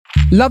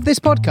Love this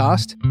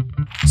podcast?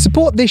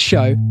 Support this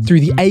show through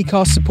the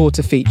Acast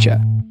supporter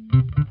feature.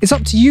 It's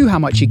up to you how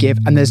much you give,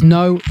 and there's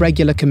no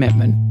regular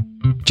commitment.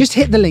 Just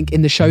hit the link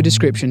in the show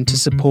description to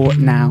support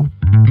now.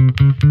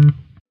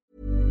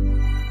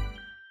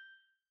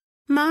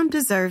 Mom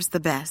deserves the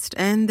best,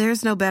 and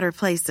there's no better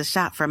place to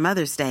shop for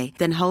Mother's Day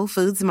than Whole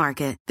Foods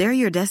Market. They're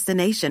your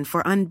destination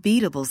for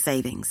unbeatable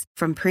savings,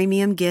 from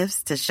premium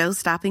gifts to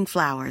show-stopping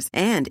flowers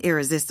and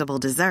irresistible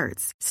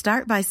desserts.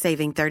 Start by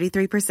saving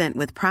 33%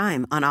 with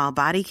Prime on all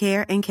body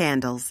care and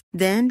candles.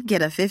 Then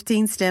get a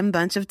 15-stem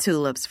bunch of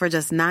tulips for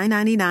just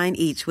 $9.99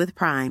 each with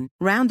Prime.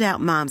 Round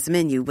out Mom's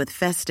menu with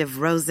festive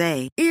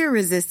rosé,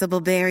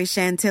 irresistible berry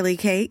chantilly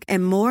cake,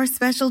 and more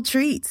special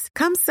treats.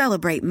 Come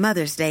celebrate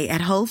Mother's Day at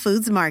Whole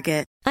Foods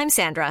Market. I'm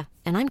Sandra,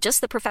 and I'm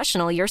just the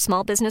professional your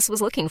small business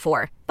was looking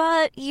for.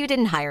 But you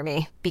didn't hire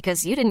me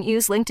because you didn't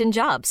use LinkedIn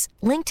Jobs.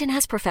 LinkedIn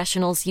has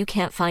professionals you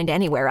can't find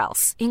anywhere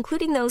else,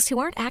 including those who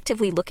aren't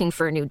actively looking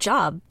for a new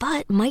job,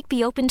 but might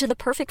be open to the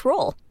perfect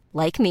role,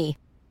 like me.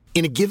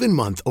 In a given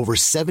month, over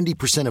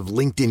 70% of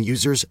LinkedIn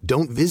users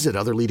don't visit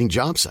other leading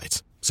job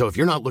sites. So if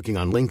you're not looking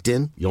on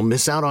LinkedIn, you'll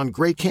miss out on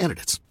great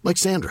candidates, like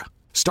Sandra.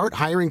 Start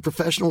hiring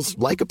professionals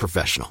like a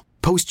professional.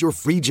 Post your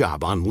free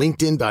job on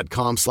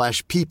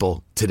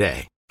linkedin.com/people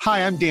today. Hi,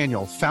 I'm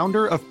Daniel,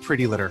 founder of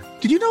Pretty Litter.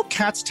 Did you know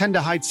cats tend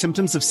to hide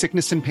symptoms of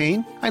sickness and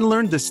pain? I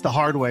learned this the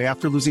hard way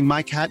after losing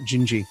my cat,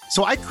 Gingy.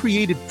 So I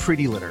created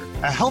Pretty Litter,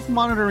 a health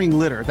monitoring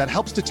litter that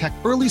helps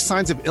detect early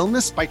signs of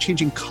illness by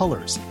changing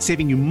colors,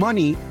 saving you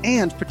money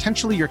and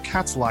potentially your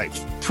cat's life.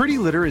 Pretty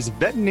Litter is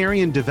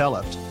veterinarian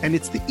developed, and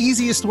it's the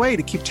easiest way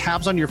to keep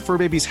tabs on your fur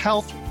baby's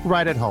health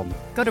right at home.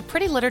 Go to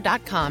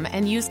prettylitter.com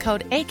and use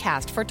code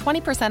ACAST for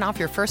 20% off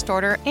your first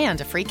order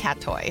and a free cat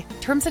toy.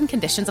 Terms and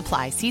conditions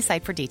apply. See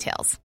site for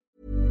details.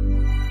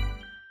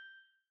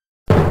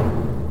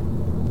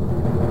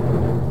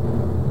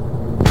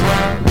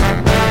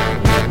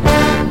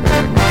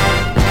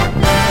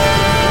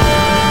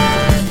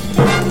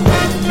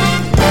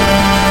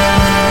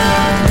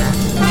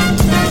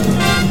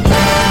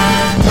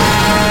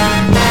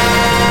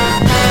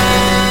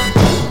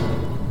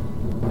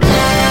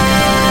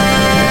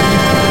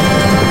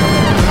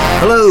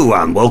 Hello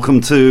and welcome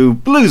to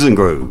Blues and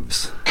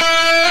Grooves.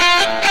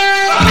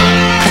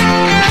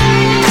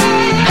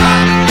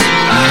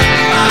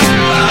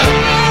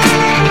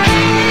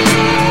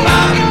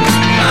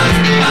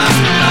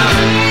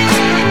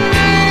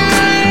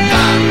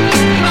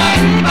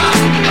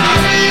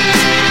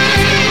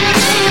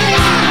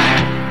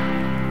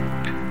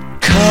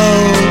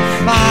 Cold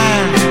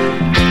fire,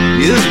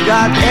 you've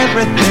got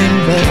everything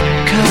but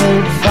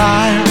cold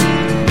fire.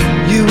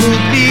 You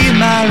will be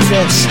my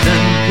rest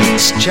in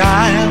peace,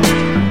 child.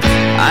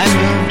 I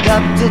moved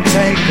up to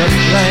take a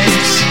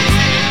place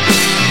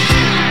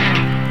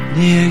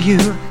near you,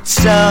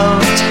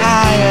 so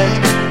tired.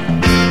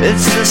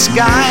 It's the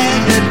sky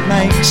that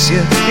makes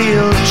you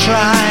feel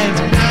tried.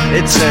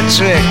 It's a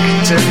trick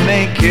to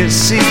make you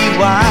see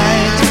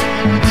white.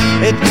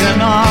 It can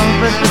all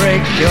but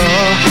break your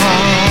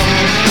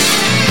heart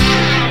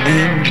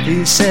in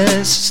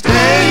pieces.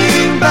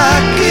 Staying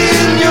back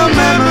in your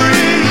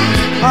memory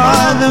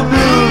are the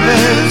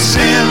bluebirds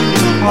in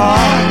the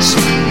past.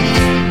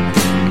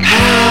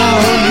 How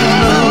you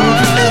move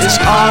is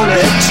all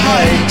it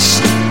takes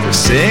to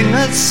sing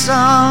a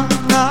song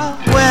of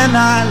when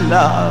I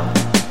love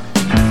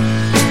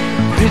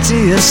the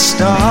prettiest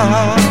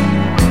star.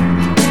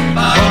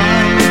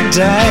 One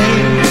day,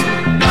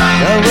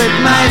 though it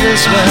might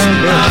as well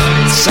be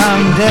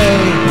someday,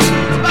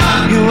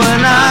 you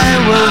and I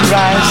will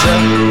rise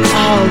up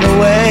all the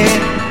way,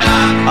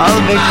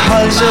 all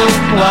because of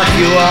what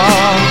you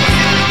are,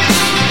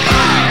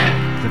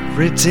 the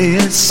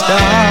prettiest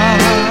star.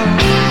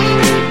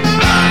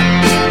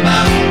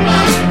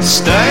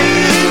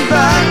 Staying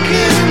back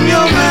in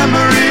your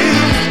memory,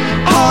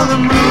 all the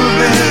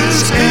movies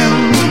in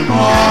the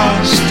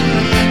past.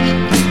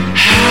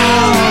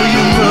 How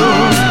you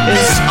move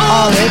is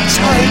all it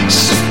takes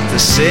to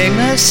sing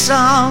a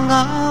song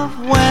of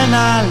when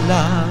I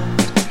loved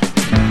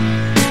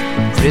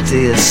the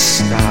prettiest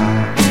star.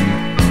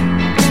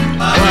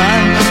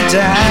 One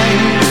day,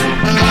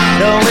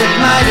 though it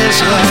might as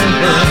well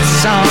be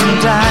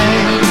someday,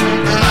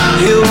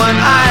 you and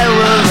I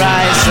will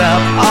rise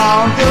up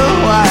all the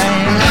way,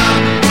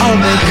 all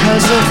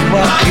because of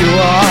what you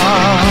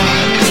are,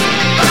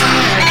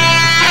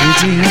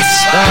 prettiest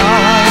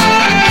star.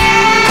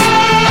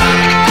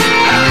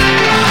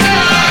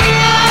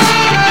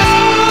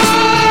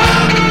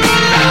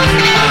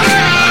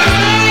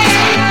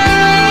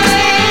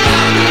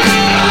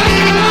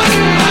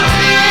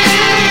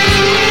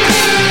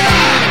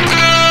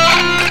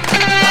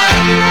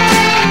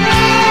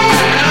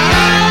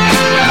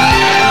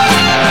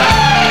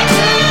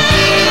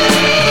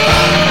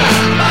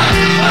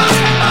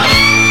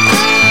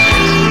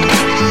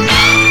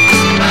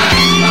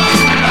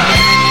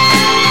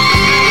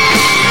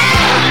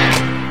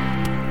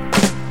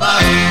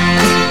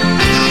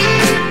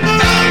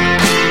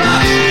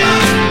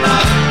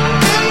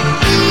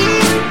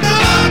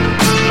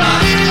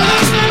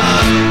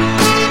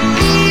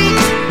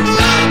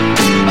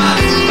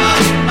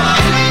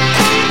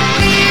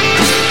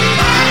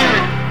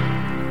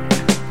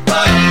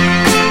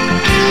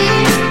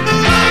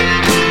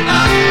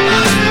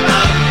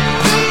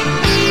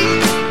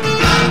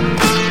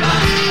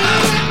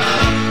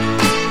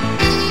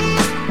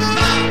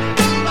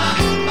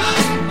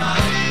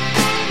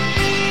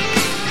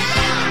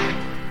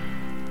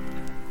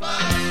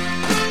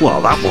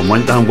 Well, that one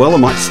went down well. I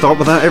might start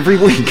with that every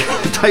week.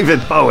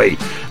 David Bowie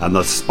and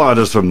the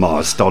Spiders from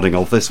Mars starting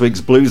off this week's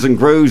Blues and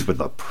Grooves with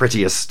The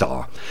Prettiest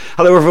Star.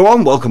 Hello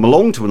everyone, welcome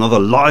along to another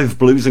live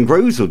Blues and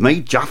Grooves with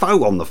me,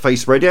 Jaffo, on the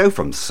Face Radio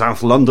from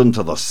South London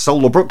to the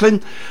soul of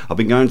Brooklyn. I've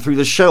been going through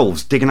the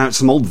shelves, digging out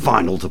some old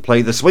vinyl to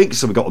play this week,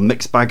 so we've got a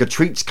mixed bag of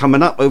treats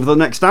coming up over the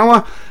next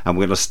hour, and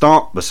we're going to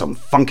start with some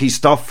funky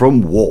stuff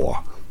from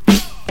War.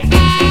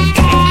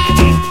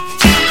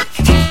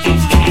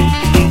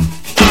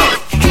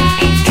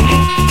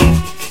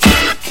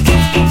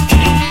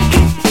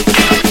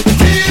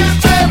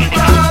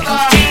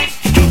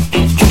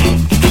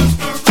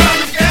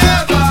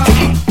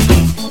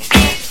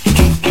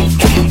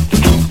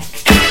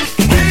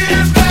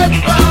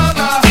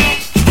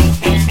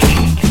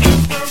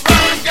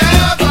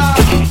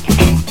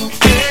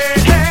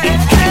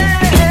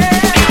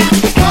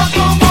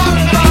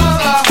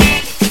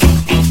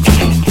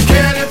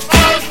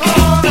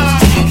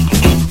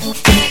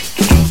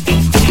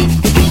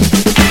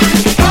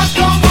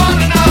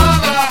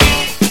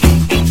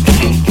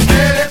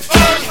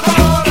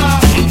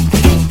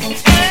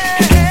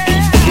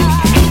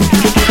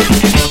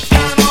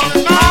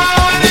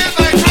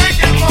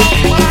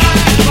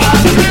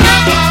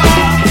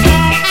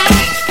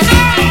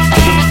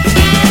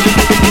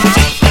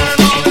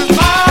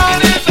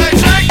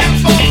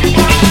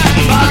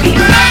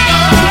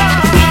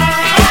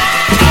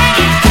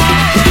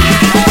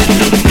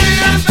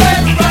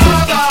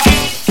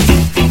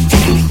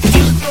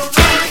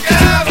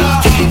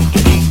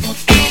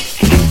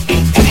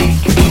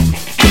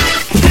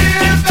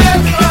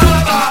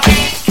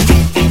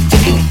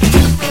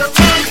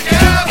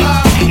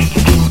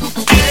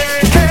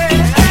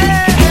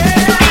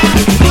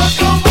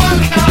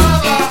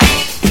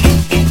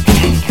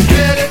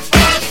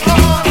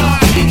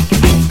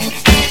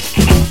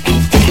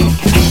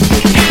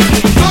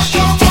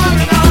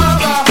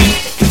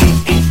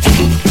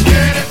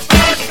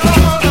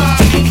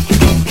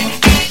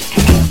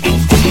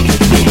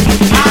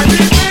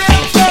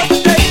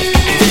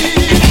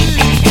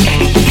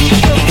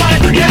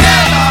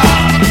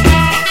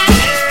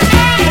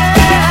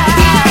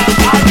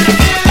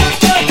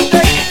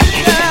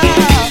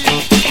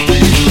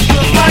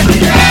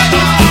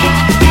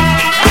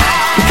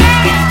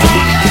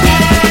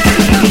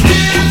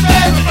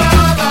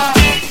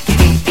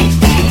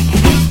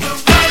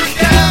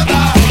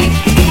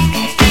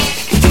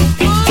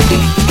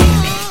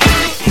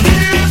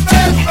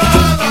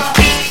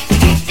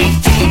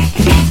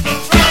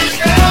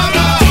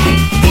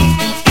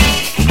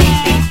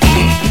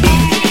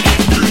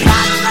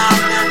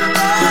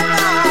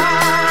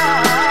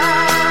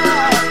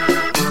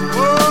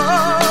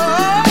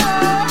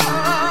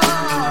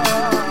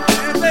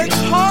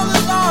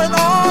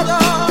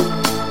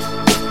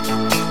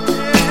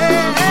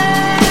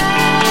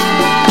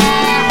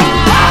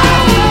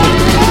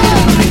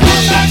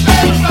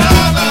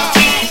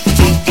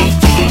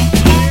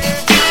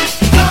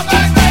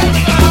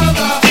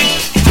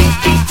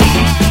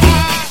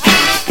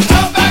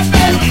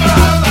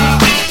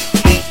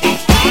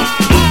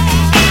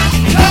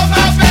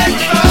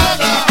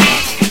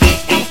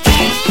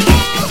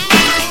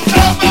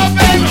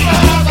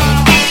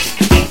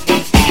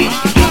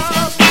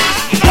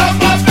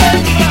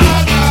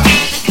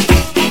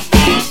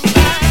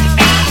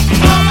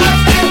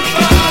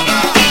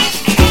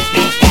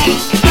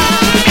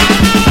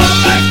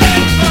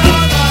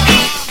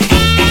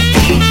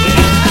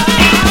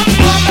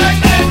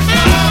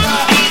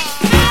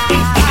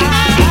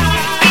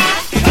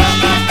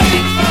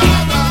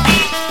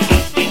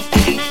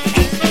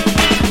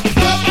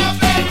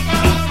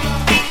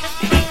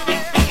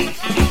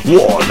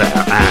 War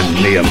there, and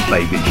Liam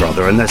Baby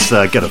Brother. And let's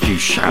get a few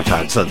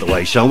shout-outs out the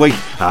way, shall we?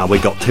 We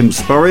got Tim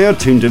Spurrier,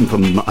 tuned in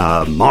from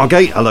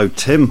Margate. Hello,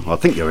 Tim. I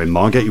think you're in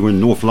Margate. You were in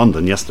North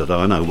London yesterday,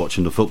 I know,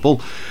 watching the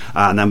football.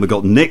 And then we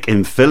got Nick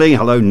in Philly.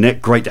 Hello,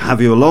 Nick. Great to have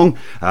you along.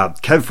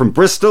 Kev from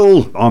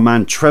Bristol. Our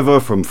man Trevor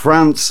from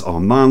France.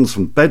 Armand's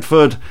from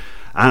Bedford.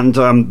 And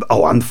and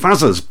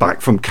Fazza's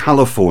back from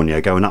California,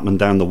 going up and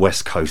down the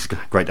west coast.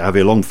 Great to have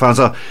you along,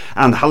 Fazza.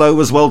 And hello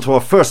as well to our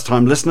first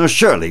time listener,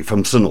 Shirley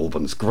from St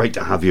Albans. Great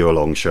to have you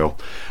along, Shirl.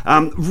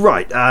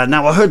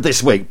 Now I heard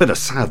this week, bit of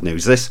sad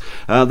news this,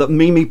 that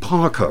Mimi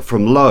Parker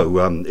from Low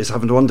is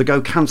having to undergo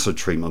cancer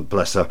treatment,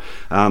 bless her.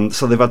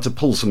 So they've had to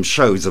pull some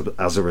shows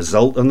as a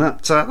result, and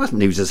that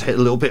news has hit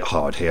a little bit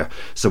hard here.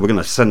 So we're going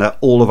to send out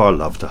all of our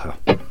love to her.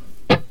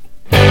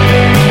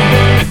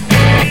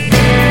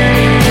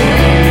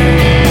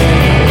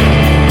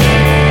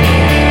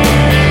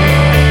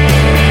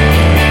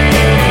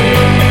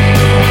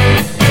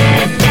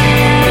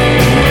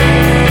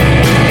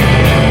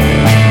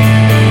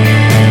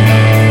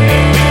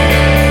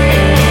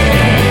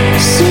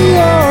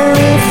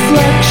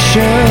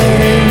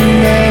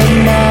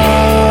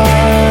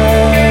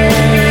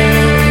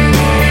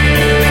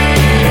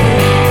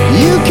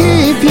 You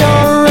keep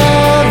your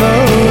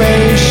revelations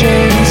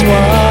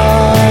wide.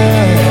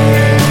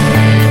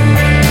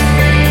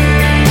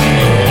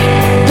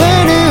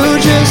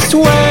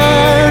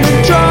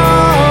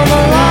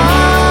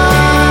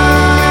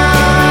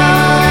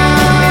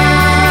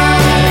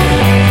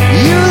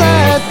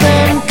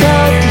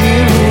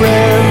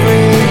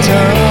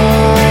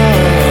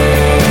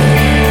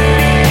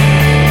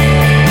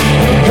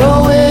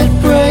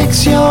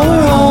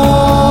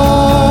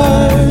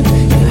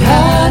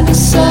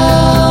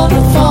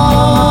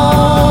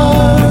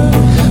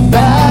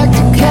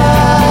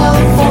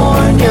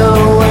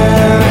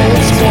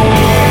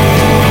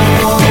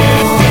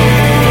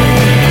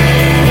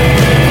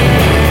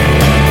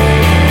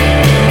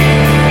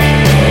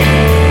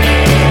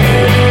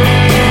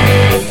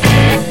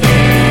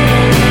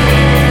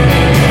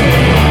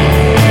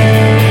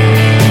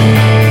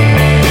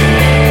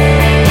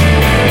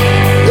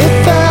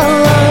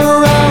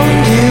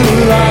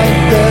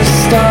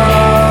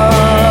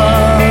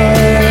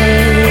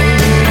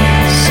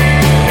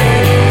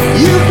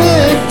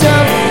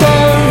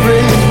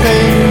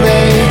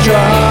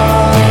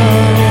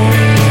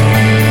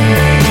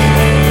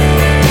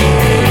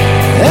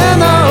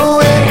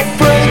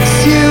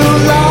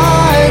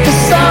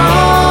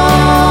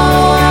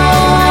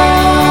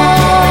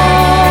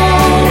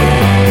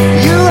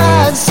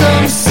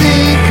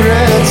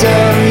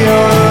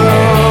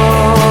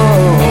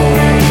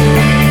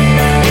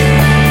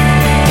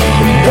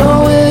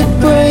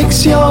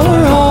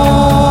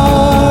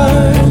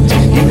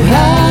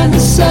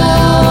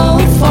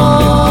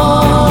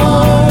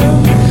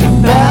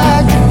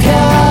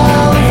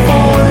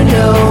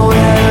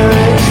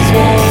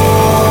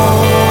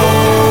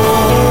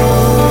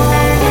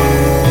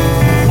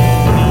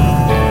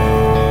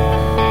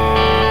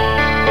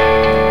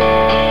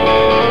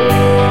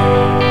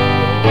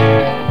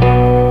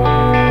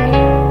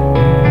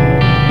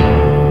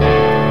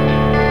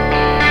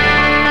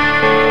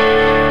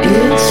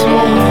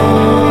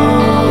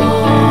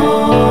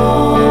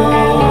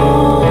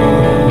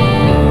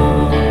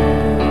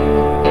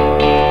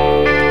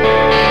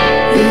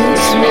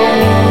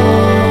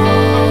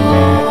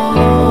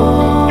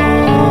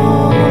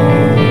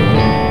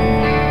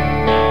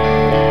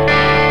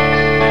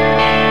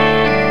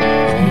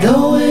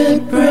 Though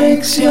it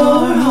breaks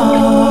your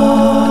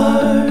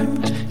heart,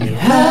 you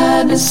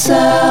had to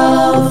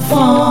sell the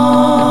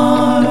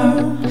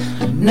farm.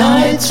 The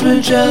nights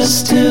were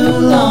just too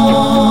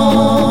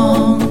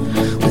long,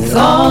 with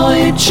all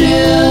your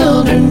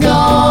children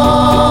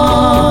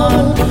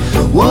gone.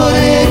 Would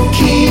it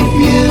keep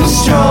you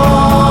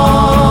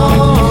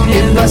strong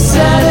if I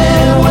said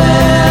it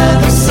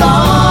with a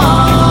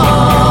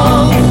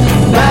song?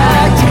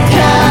 Back to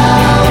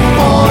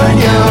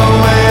California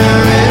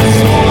where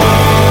it's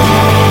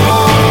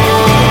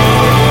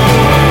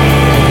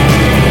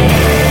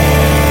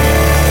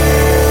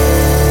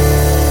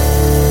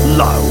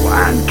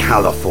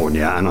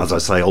California, and as I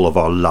say, all of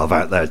our love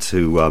out there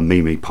to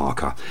Mimi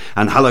Parker,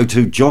 and hello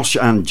to Josh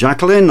and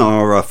Jacqueline,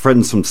 our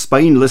friends from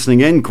Spain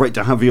listening in. Great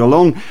to have you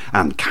along.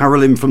 And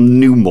Carolyn from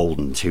New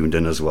Malden tuned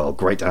in as well.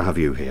 Great to have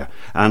you here.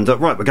 And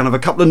right, we're going to have a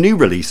couple of new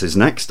releases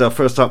next.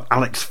 First up,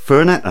 Alex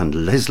Furnett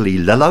and Leslie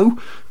Lello,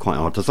 quite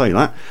hard to say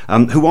that,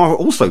 who are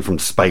also from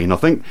Spain, I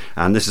think,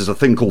 and this is a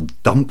thing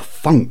called Dump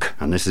Funk,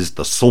 and this is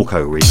the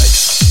Sorco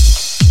remix.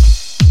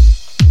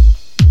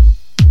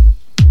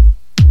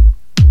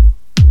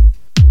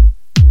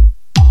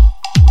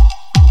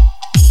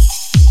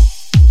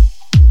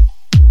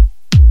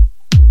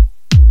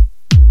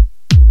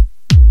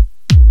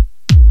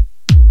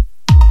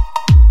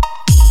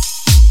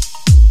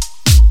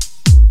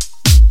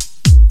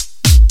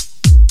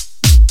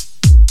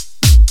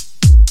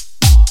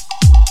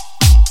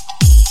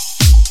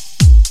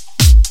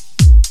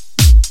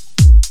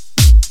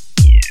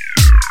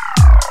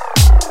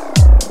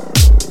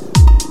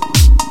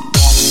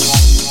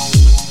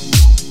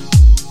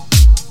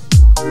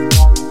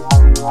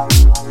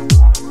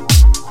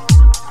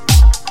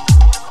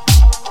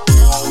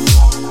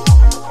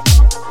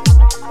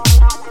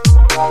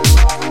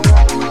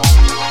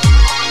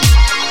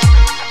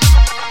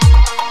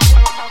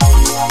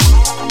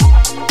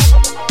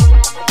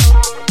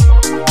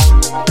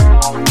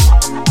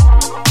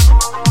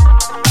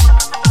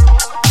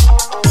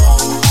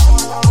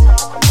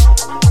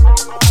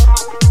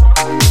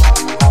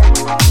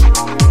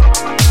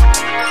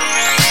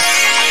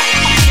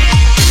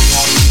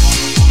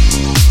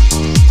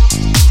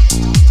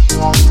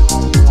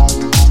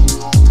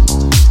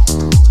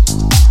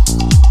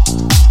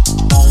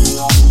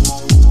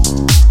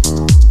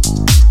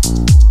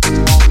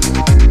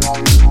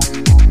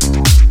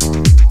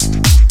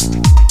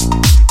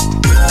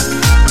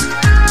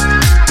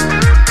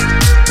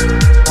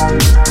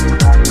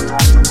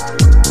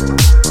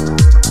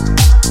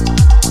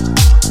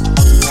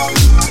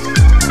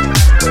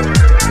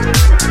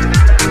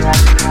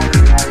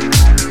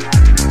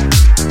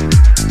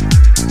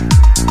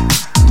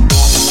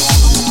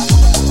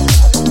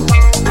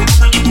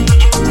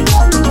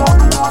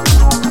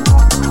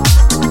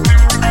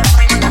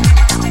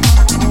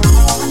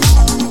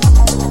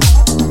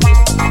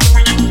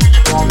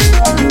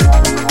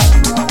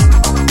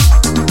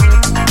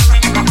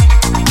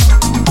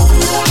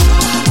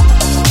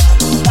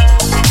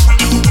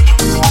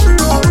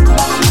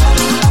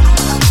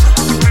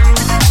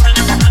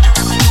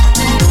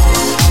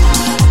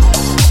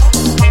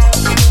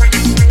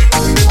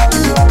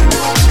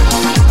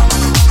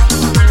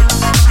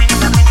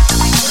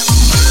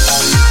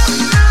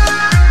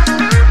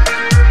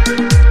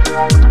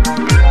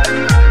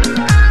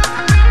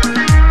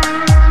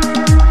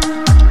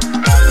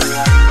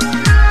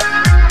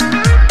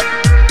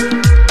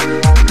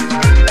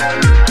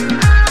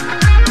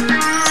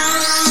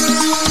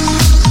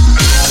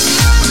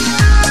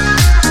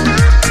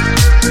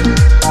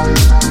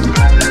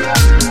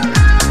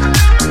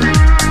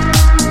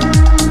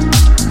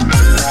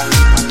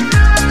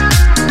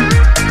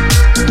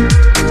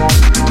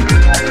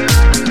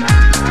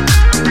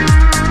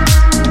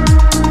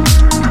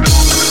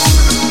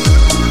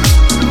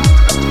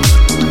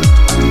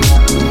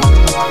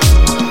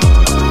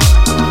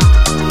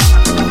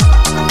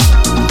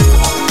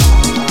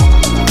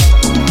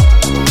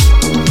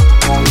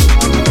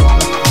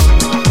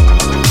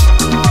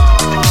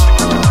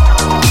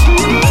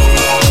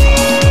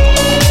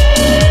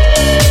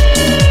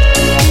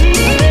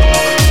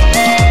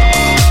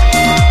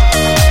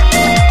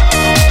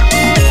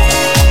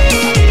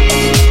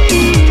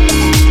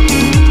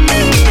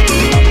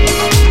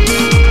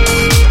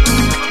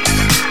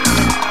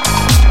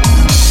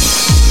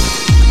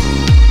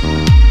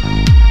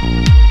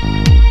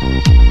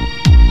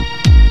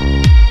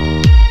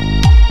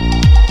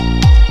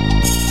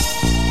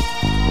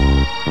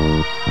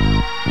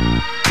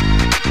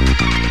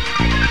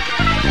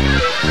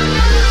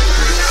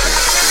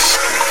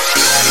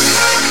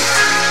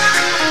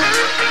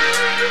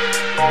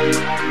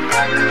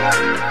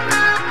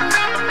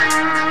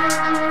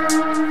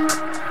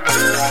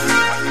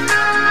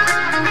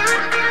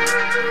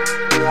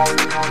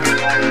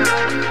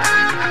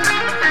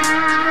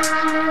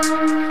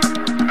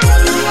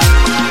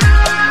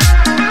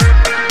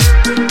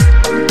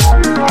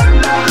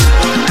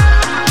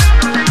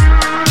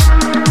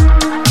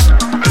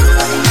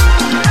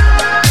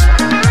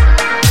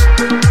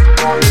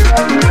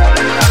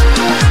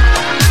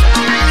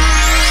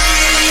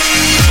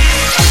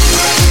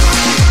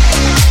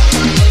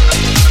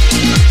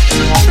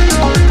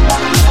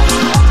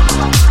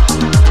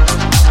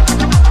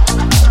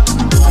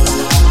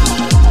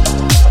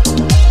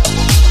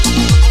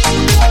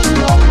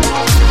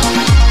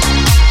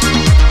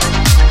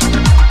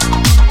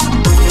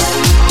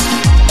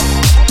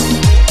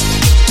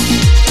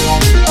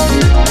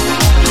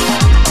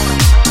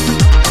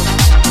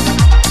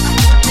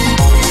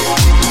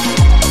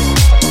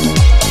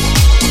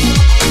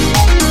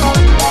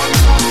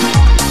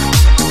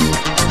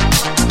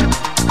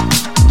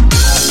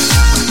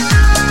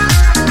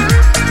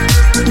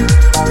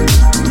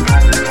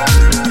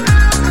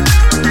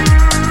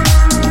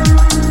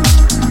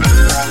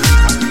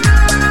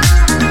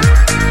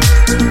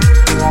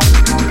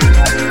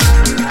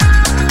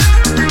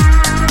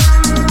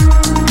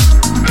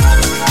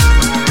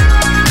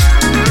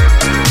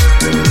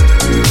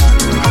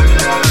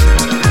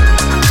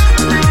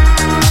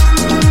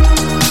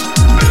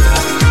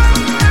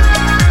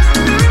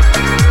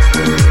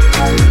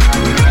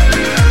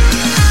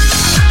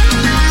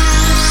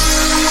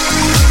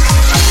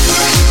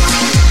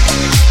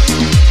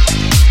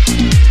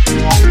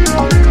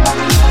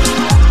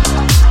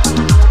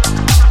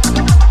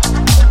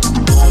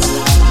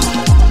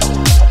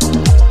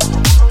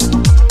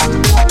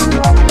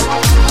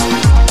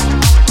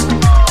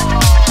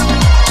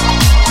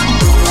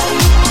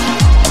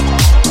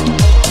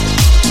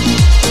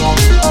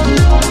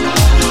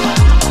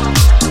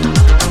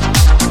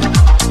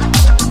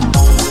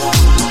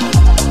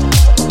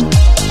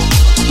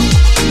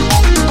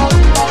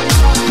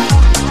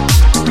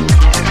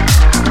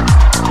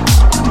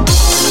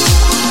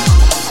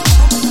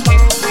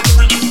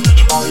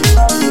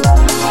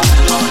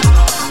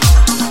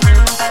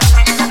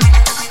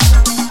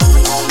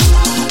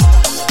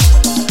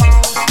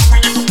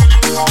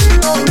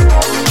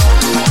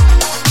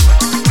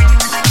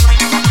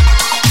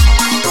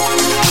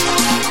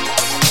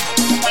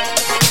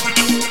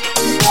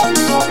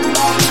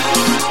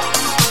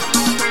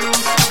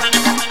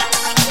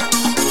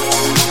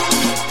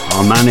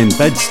 Man in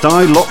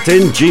Bed-Stuy, locked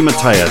in, G.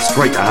 Mateus.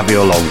 Great to have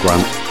you along,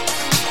 Grant.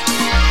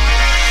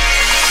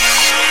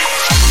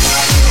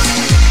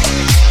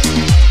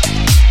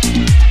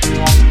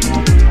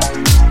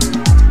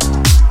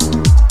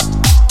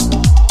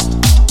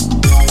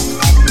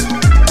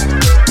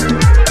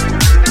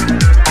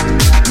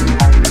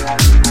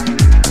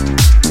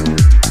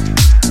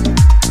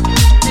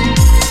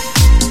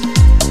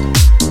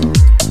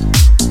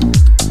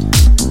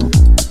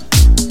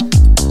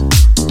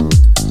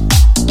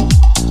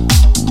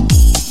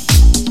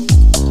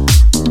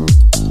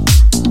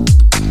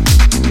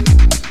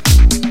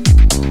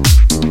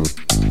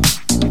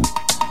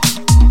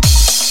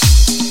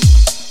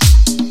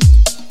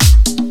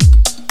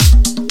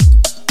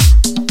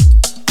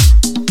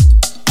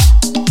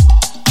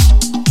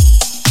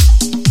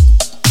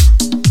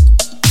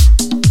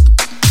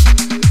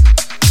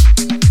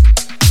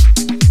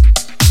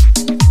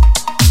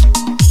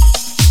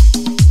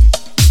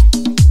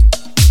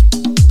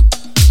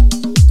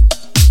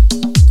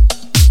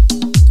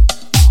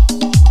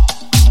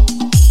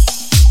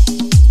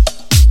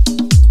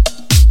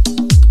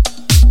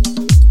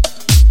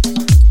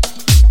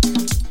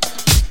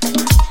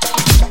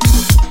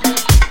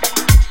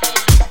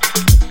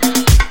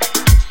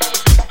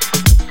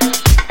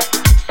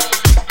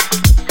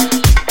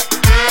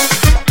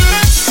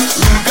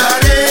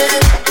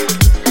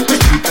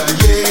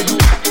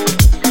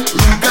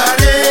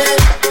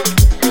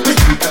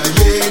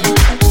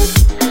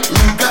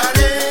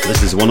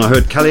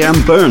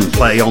 Kellyanne Byrne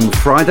play on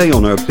Friday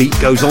on her Beat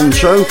Goes On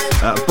show.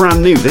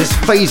 Brand new, this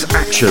Phase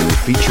Action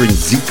featuring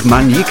Zeke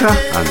Manyika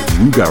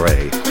and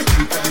Rugare.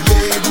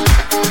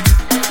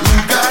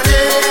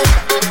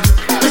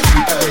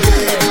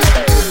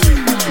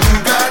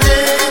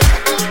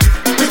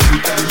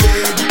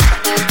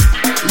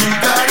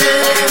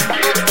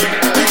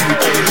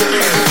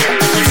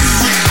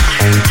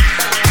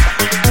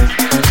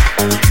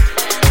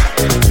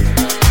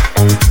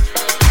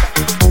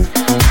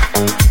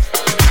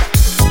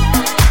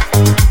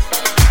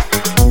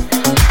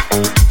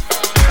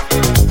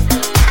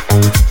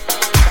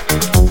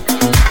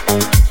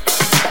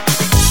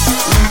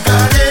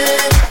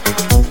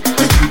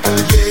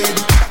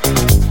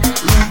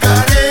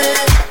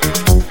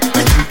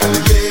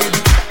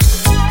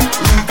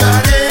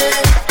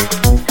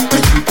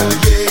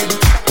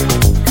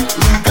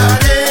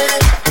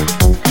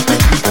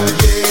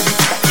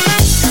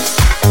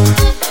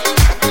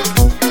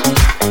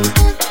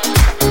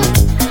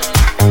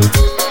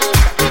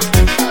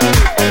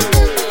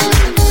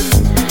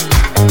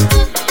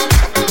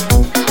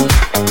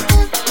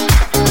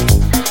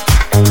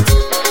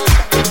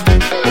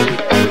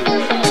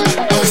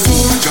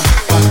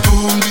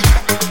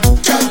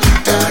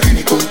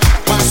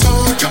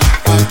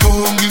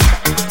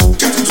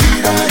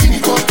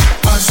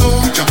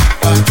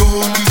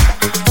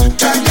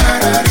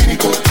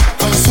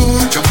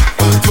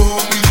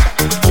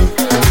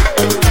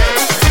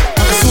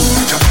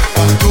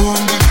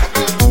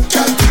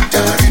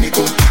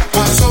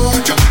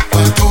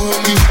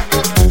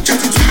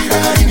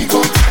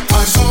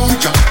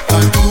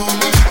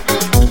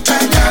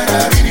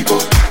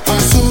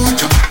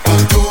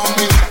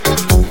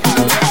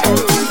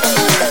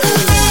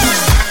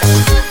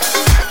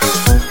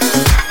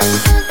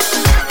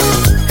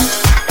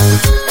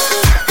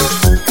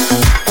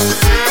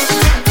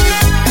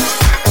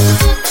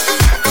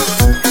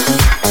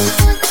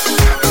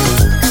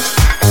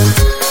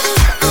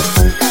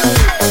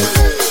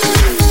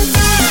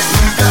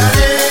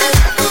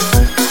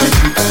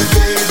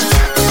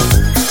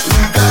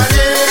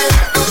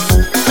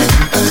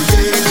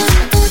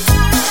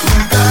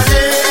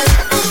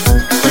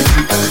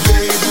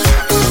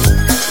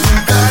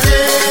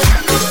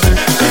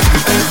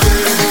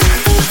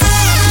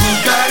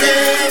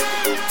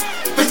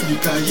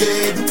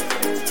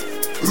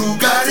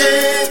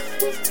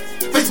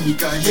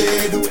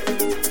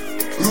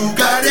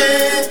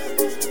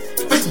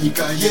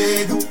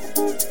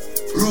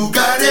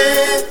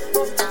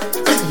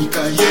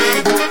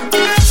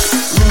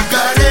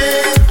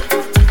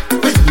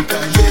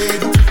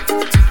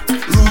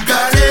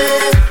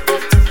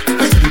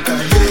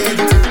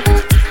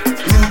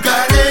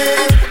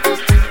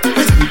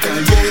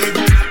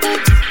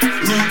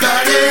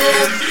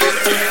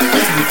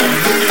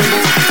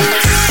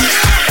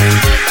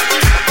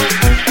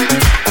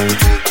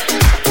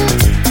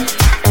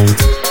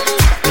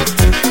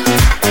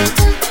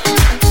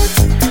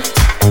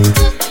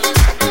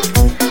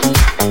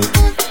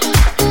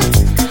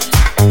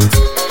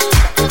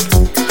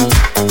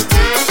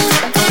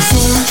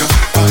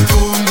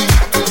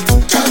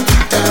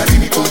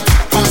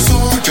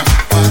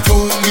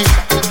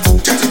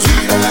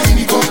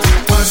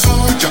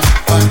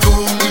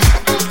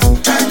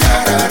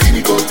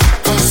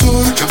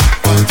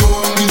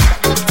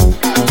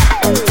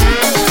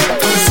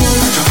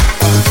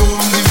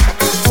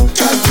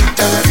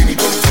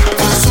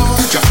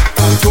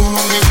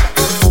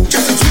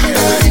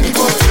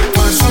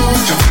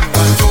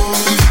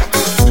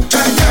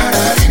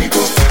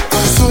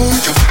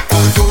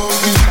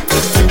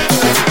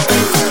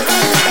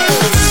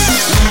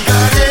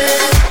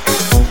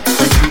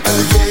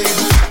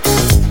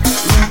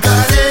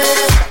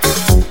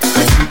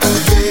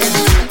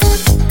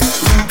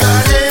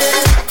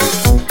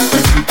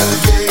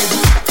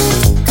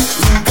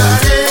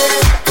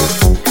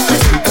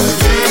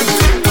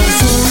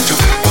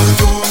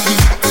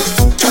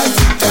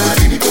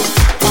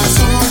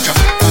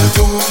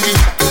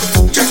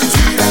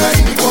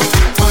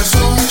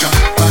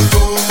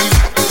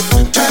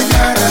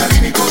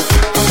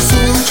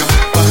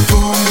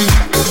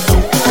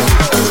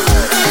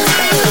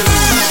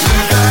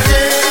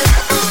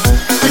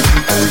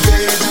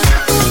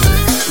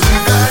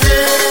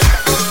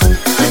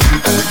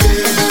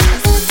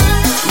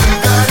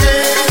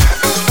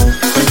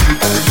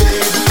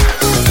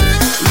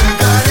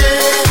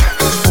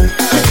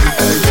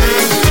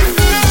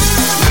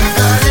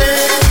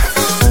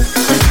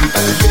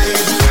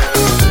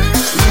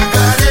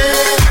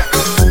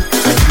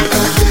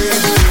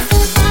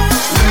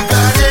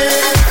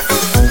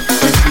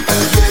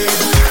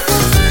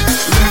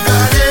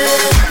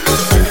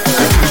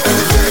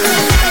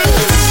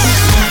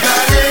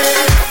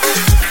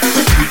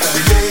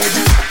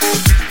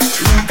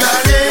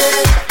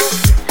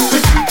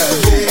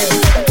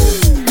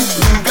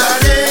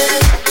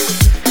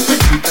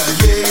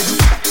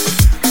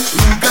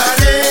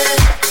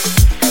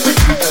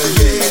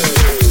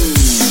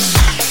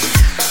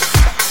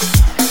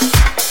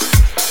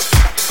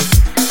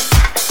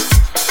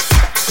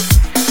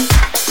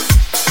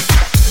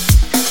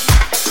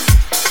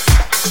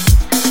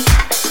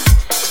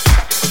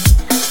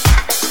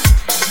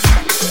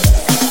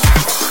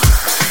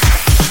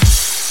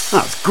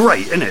 That's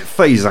great, isn't it?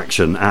 Phase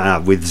Action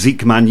with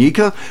Zeke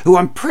Manyika, who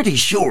I'm pretty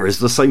sure is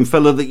the same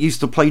fella that used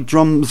to play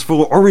drums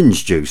for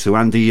Orange Juice, who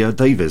Andy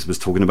Davies was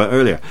talking about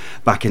earlier,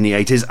 back in the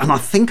 80s. And I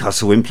think I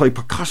saw him play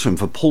percussion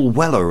for Paul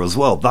Weller as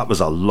well. That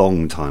was a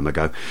long time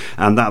ago.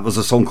 And that was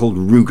a song called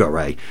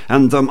Rugare.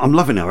 And I'm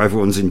loving how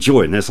everyone's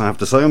enjoying this, I have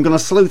to say. I'm going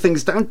to slow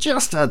things down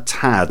just a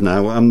tad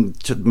now,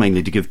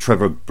 mainly to give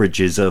Trevor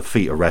Bridges'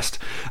 feet a rest.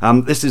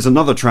 This is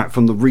another track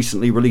from the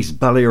recently released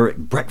Balearic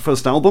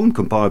Breakfast album,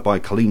 compiled by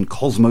Colleen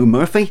Cosmo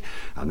Murphy,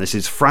 and this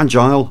is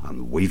Fragile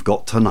and We've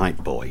Got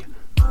Tonight Boy.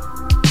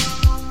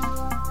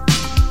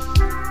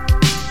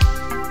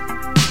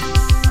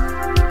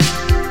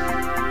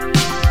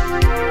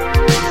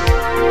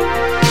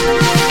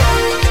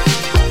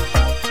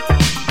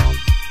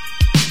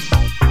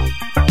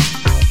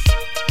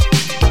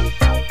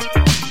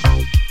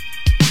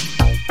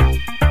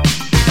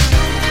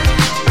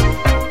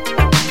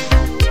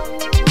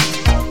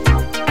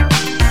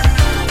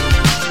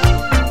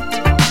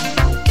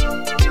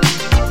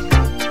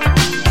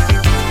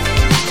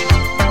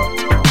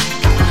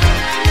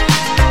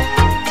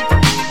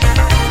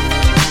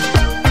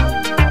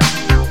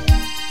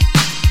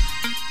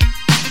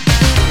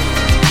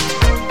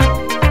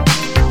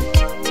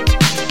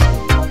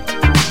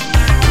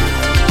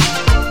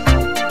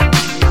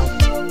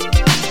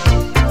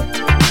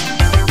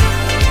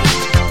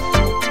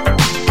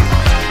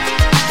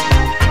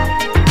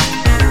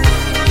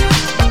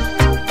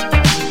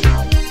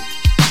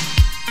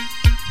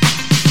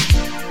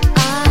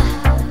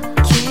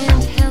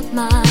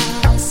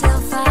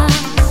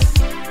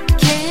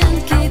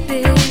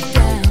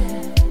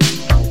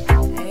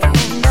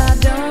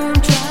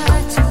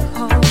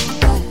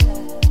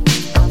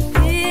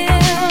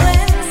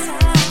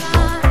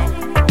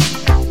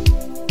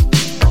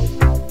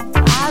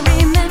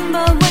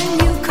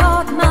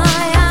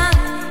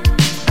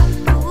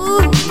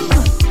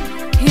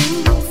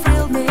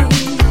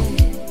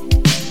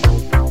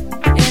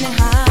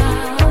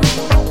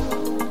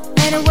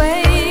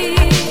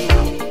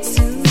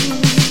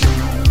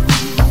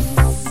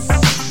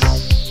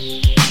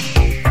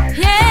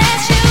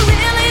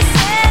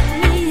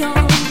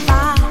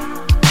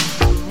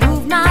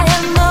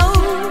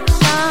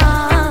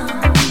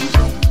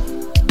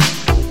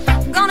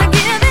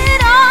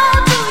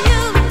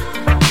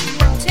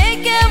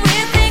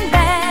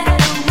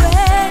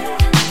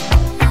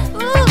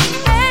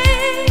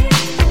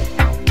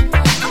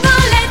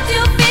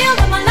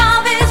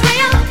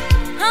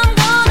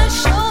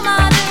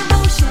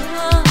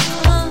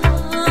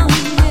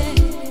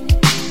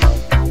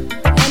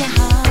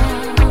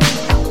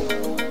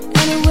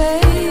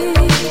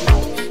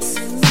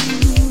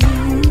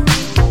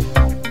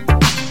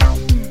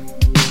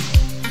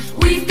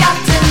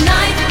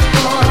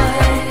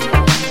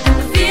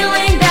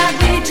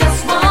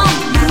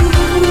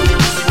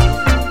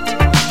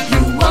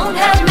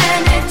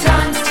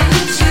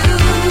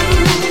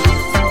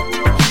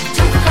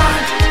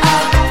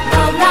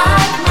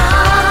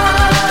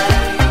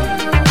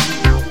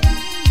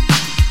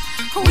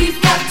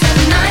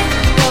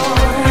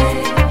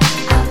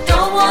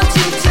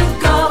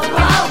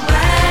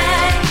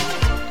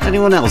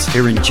 Anyone else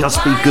hearing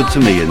Just Be Good to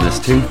Me in this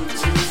tune?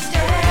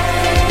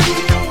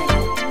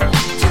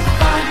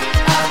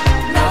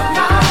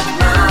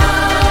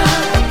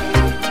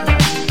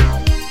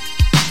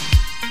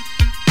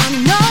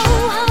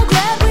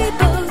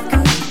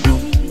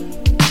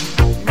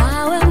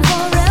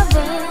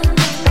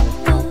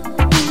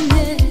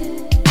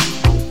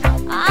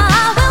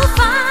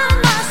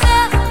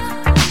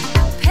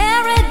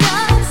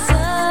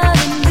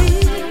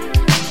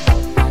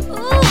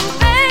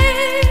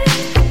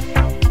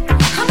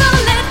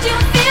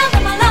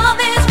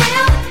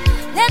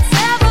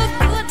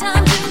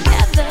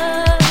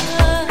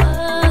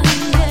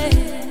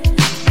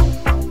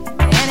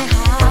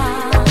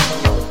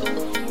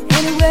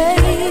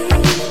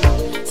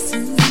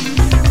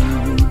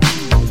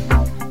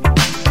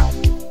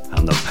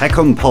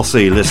 Peckham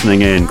Posse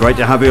listening in. Great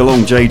to have you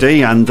along,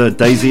 JD, and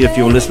Daisy if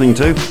you're listening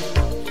too.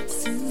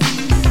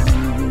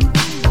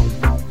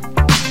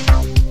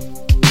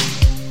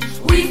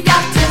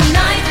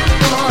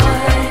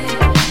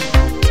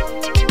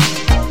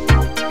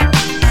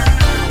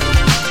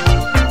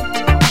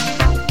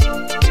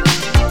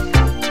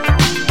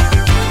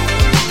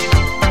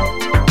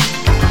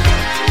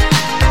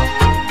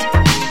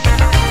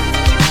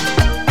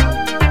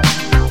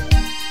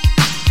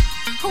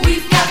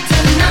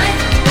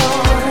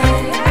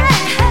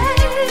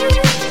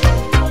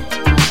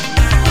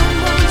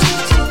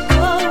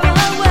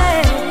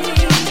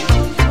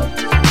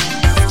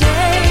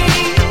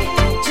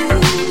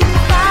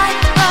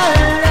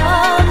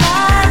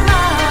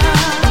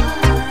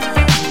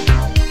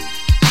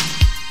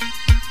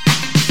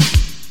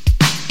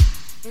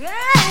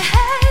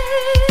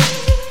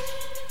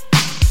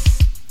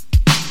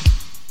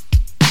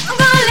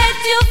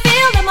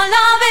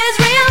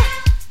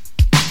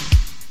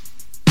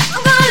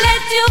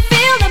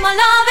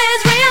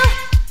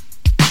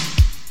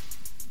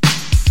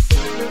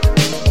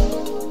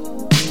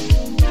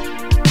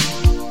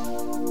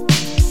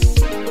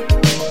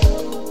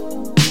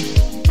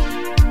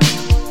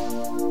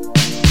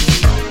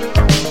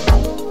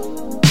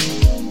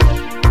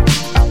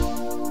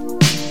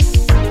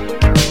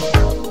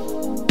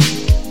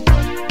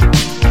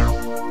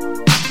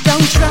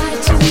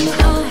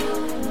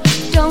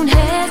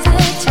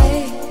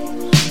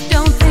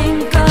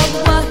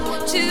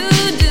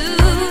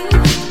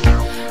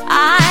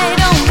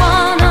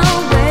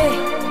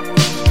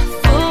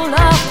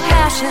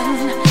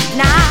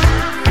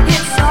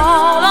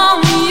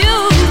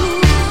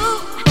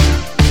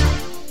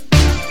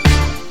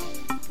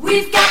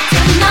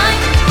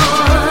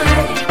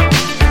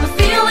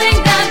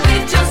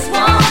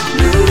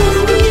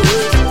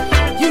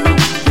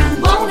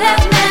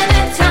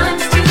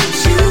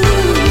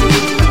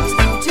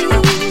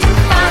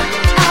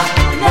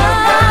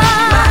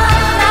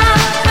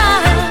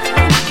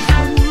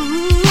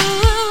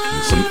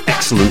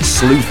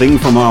 sleuthing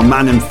from our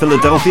man in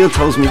Philadelphia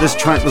tells me this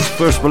track was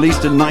first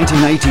released in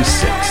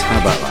 1986. How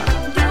about that?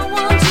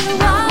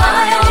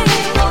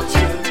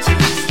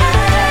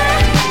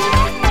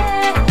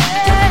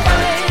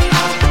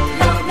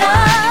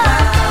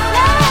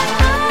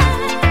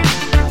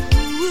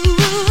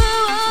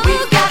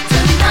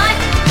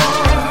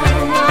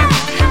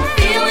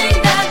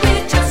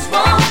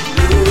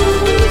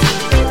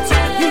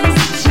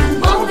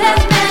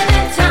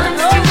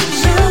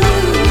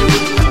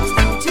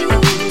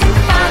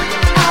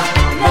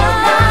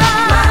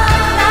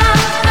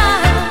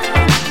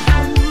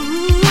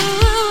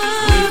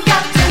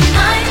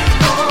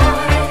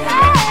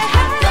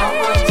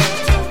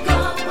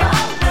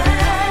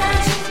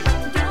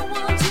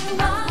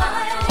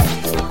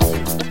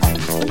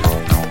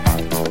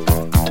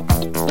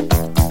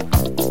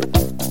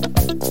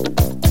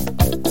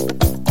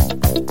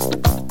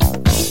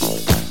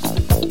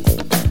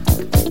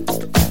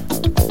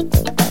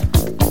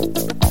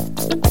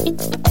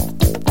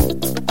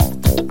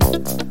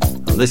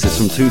 This is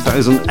from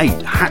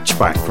 2008,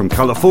 Hatchback from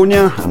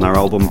California, and their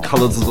album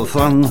Colours of the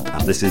Sun,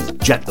 and this is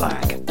Jet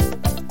Lag.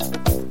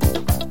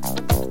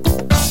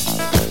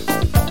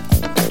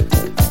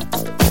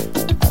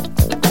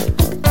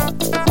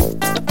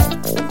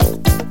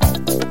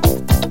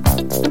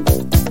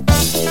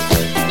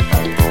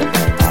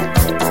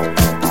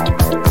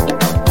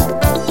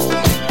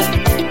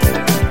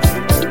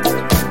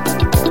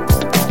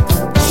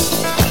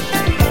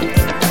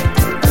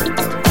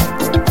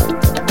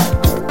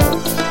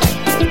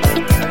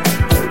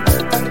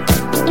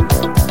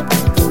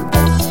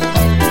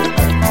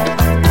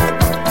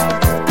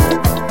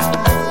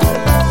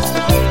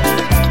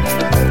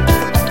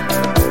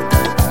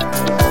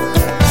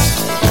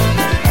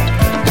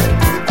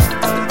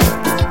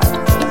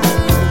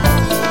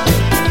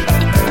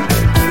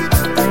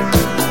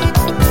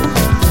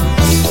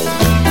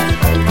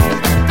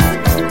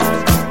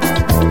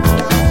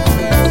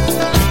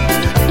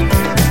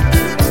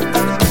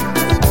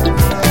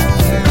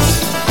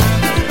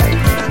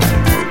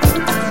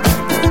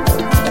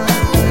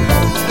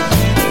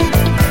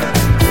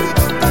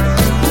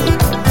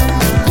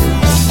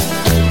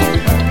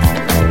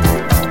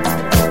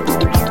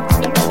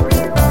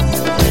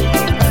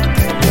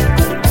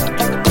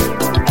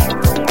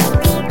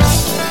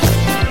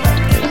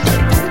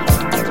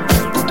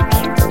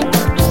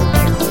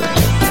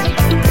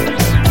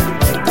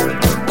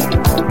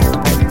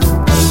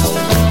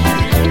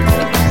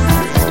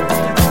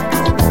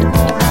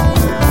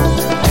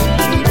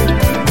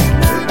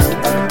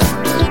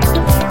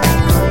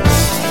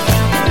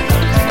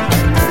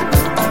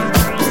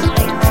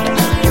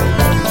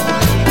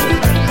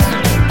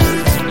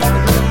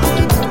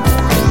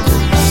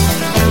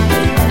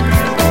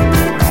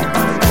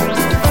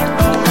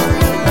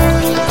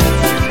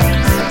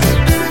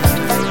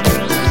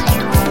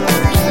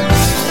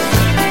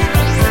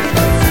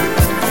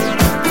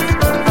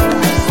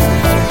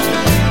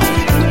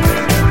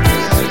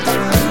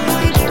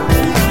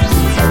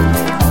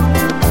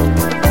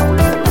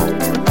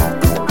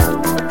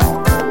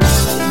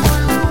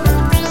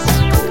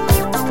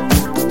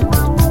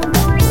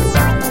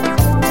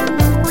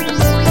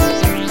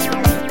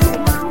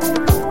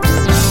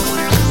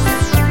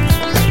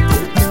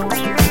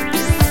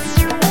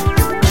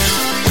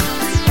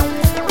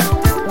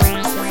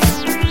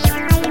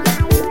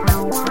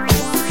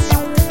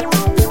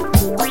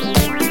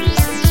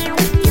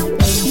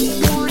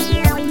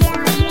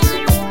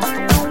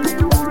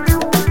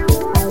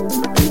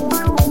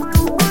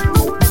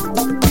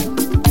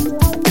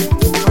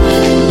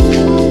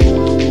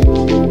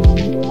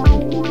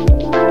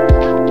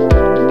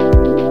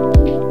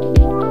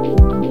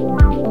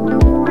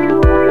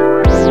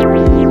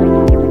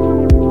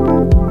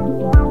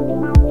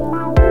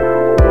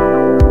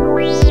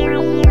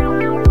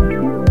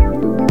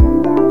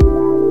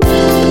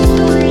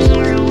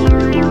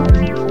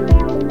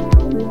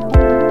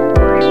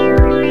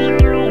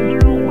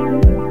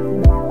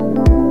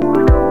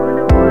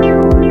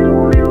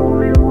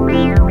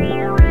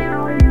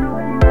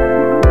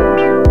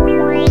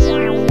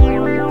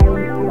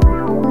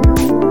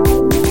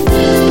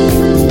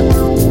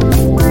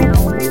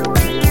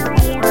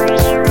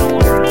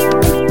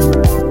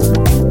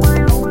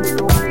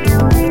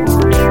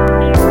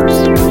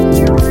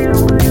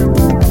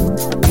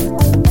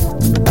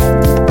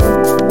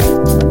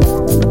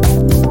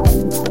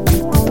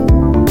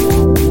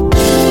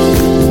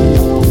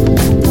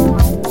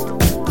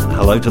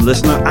 hello to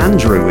listener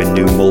Andrew in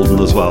New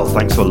Malden as well.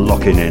 Thanks for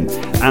locking in.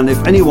 And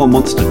if anyone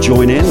wants to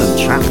join in and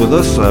chat with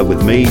us,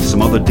 with me,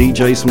 some other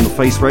DJs from The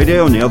Face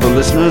Radio and the other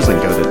listeners, then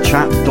go to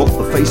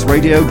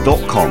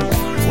chat.thefaceradio.com.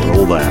 We're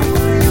all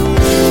there.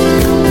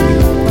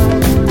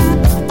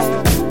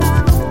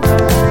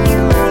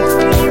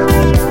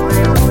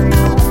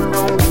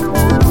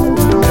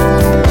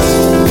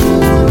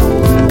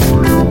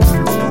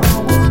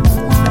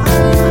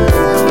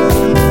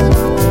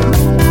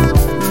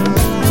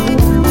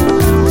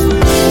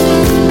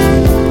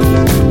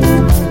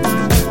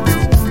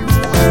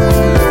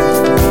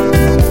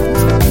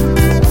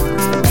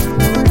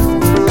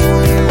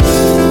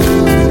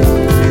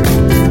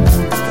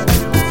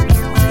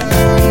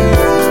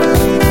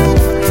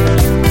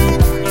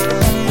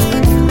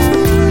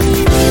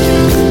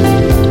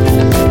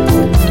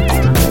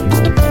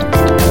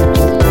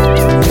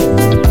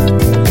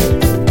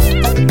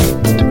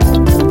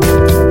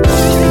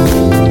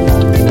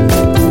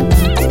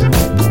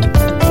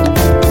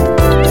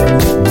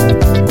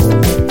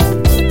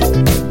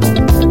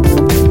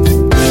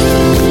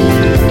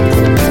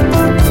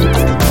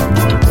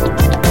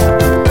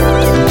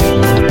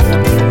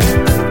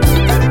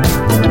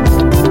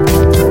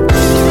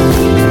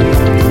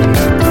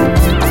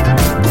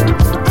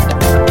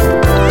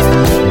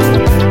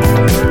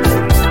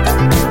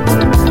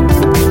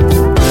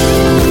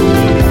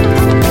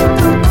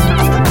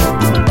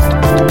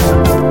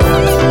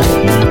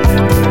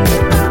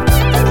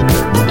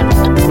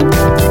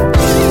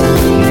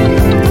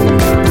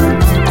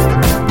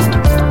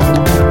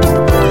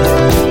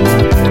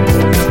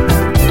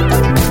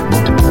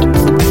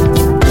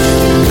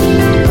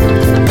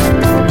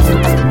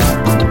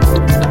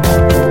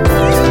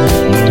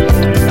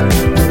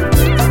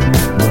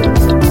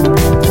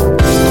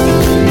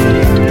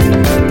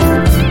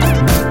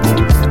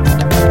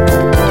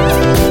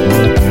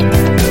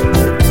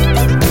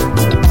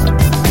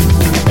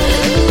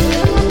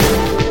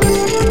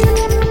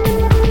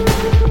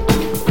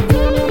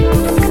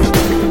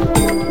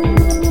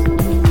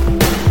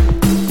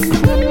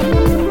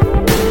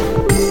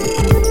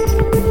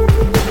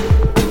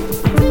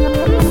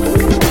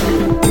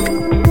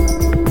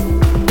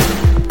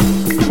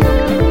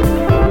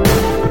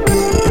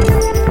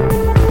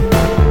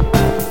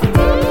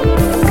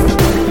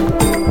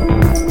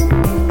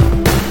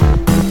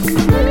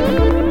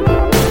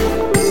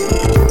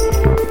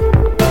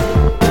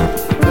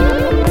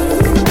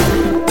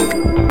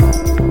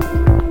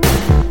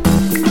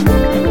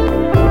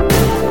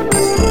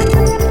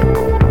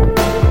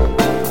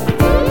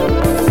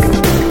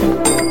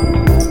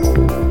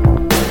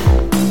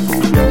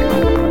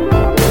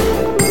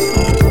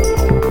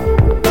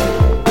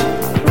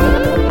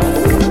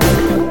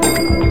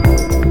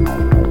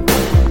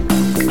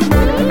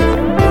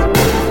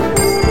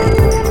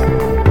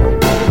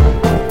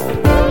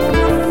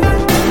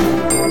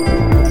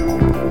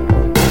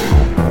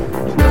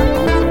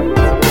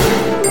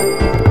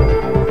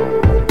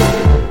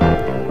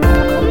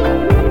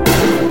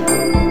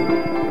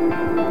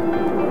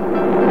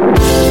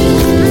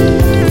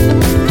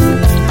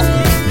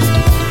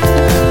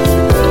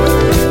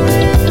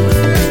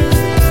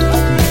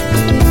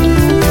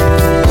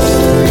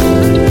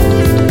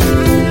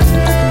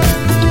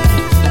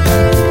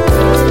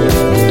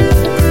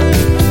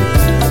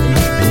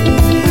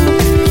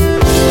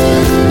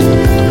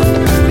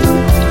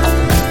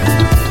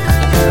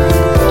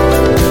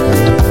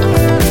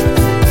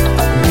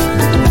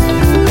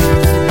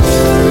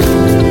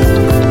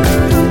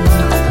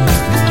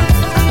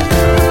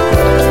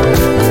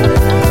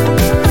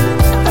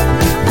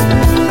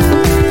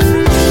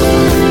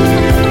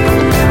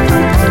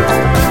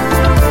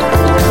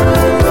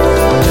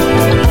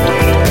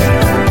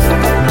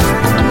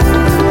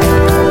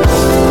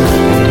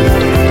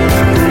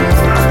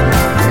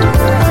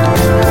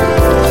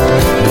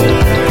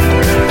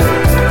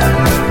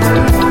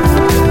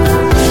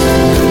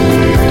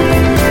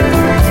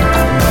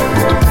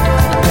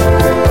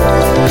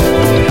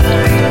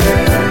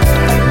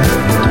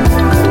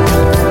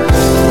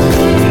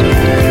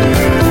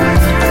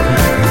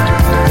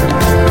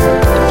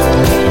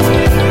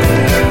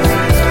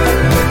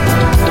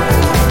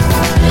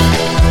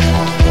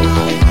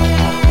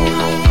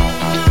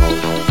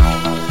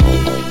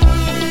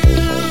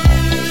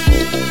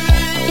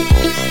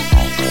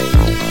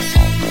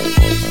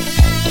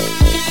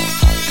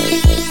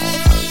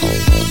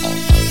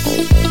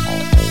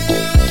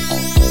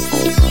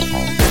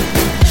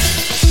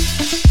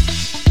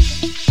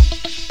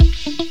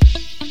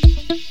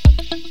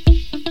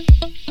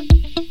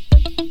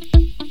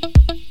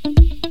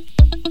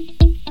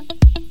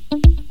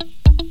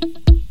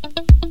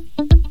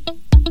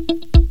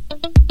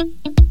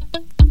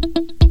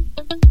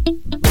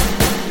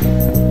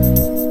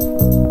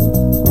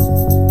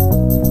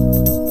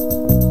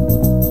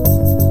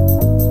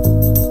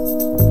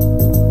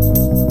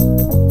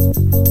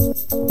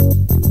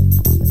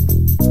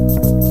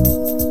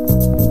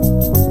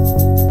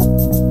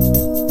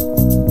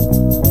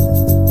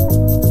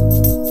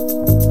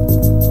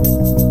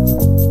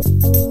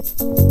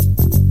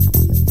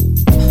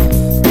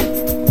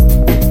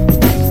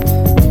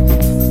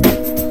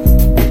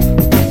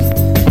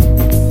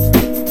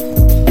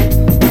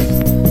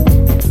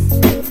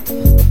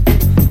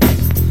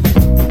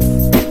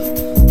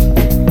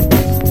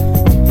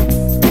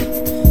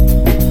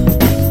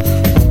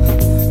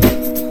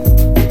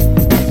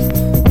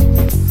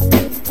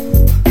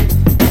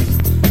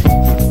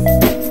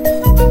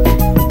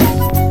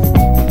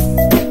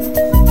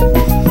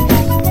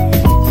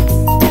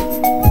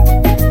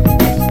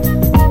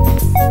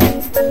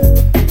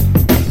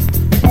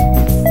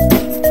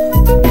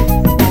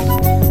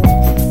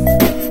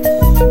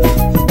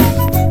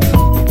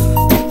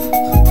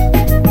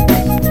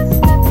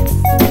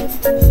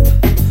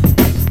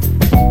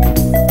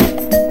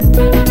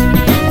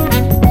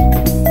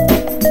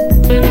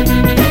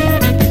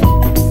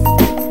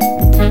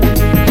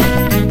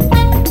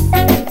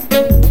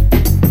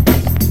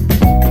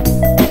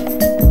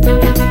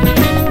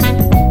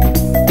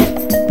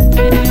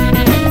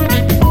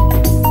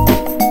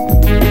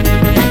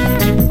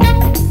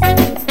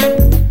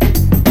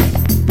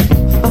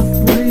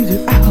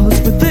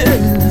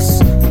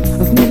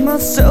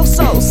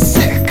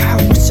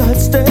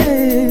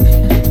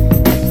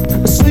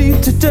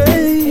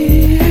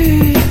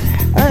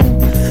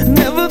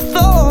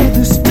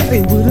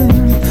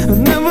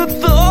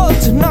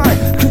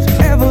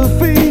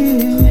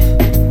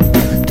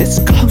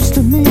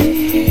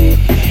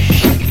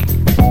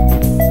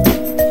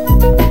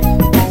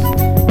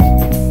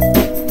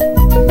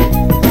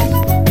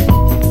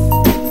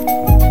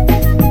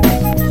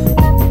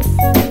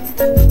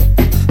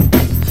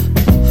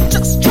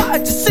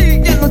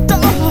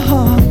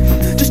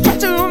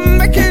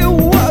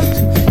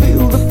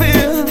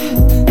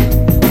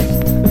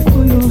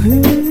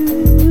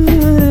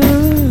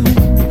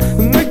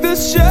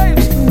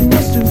 shapes,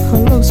 much too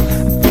close. I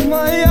put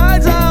my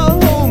eyes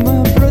out, hold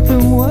my breath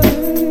and wait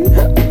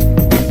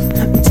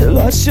until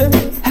I shake.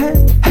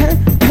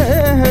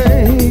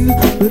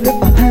 But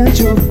if I had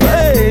your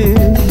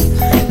face,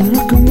 then I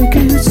could make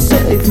it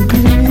safe and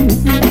clean.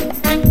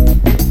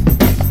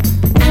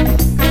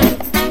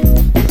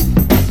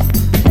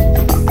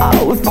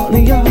 If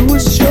only I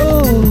was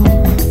sure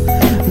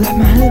that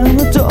my head on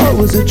the door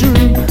was a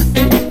dream.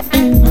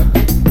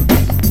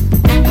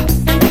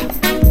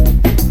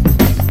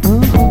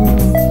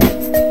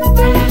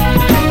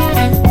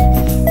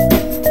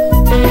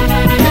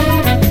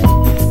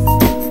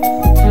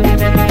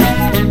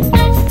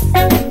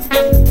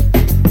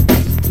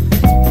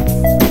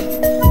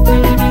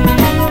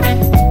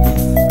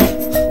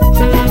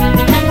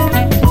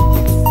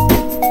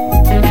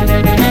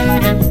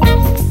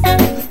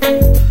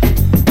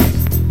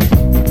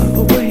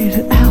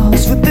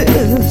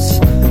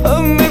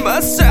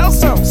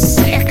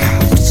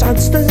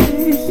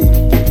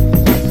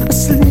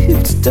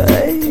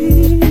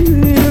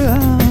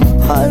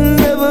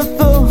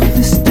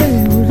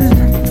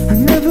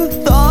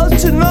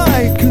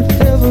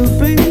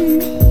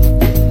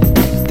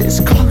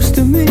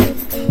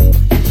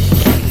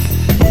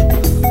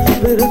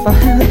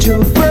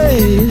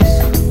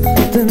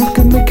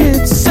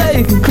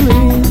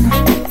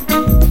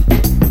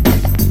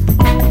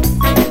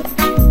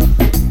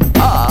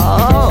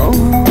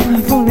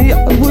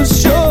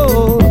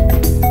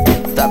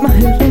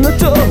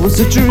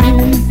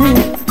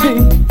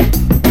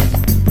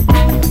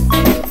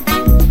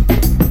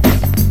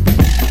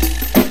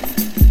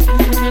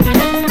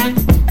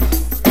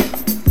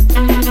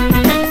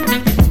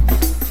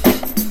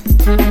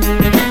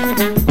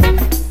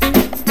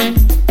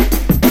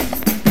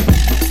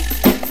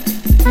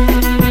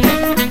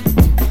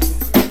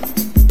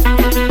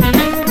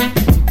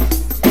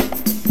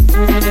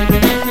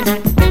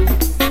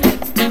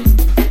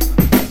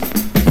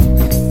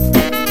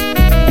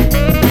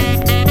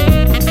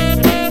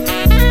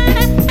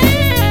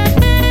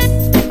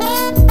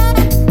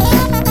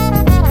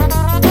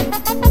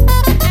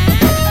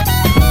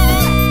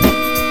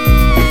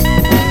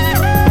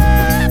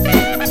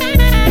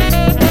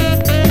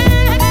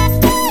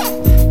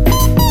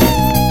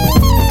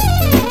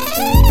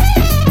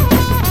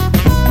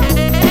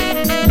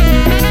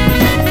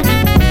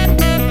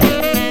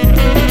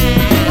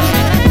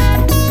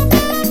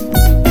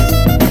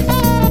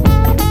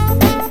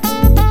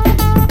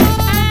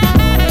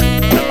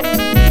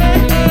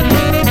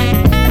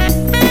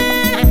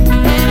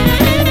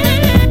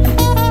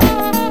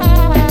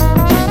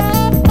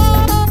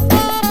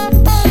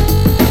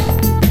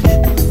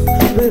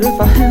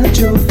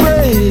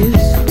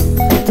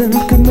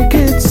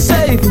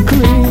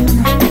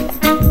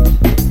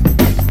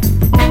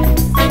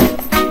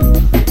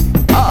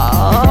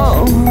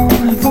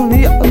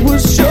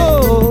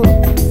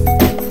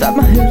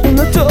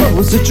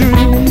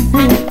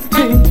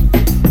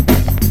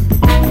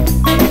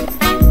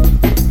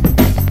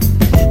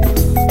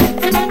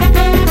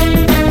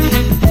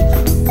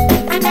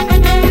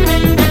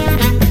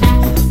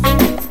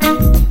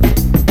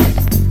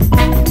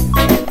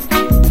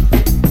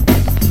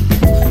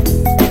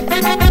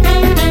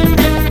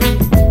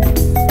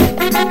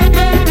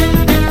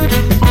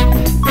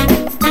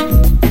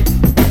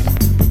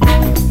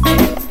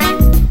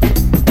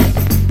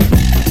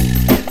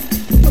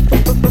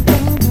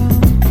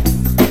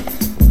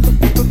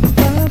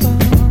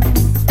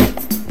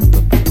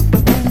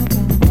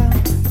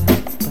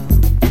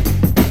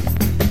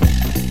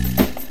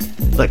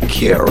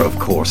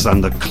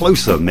 And the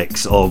Closer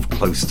mix of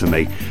Close to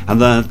Me.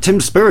 And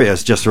Tim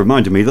Spurious just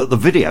reminded me that the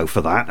video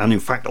for that, and in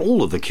fact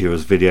all of the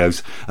Cure's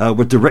videos,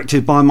 were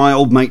directed by my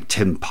old mate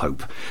Tim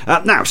Pope.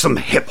 Now, some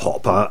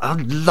hip-hop. I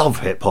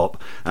love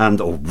hip-hop,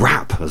 or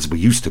rap as we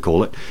used to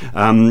call it,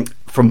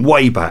 from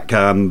way back.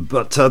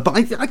 But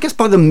I guess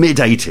by the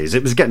mid-80s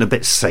it was getting a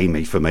bit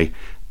samey for me.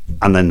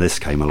 And then this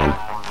came along.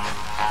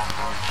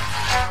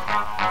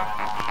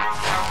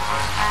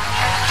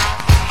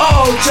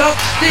 Oh, Chuck,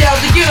 they out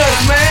to get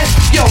us, man.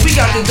 Yo, we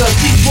got the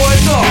Dusty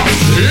Boys on.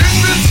 In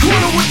this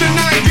corner with the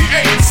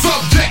 98,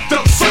 subject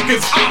of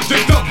suckers,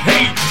 object of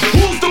hate.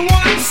 Who's the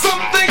one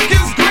some think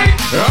is great?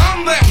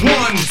 I'm that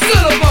one.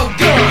 Son of a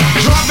gun.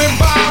 Driving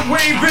by,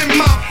 waving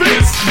my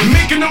fist,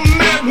 making them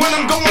mad when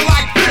I'm going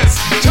like this.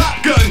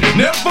 Top Gun,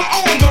 never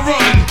on the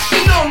run.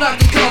 You know not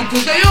to come,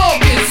 cause they all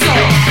get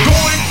some.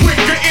 Going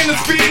quicker in the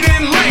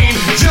speeding lane.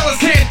 Jealous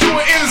can't do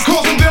it and it's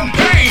causing them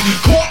pain.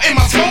 Caught in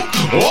my smoke,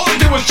 all I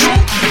did was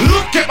choke.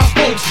 Look at my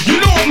spokes, you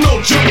know I'm no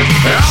joke.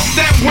 Out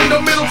that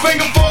window, middle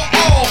finger for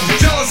all.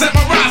 Jealous at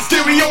my ride,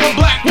 stereo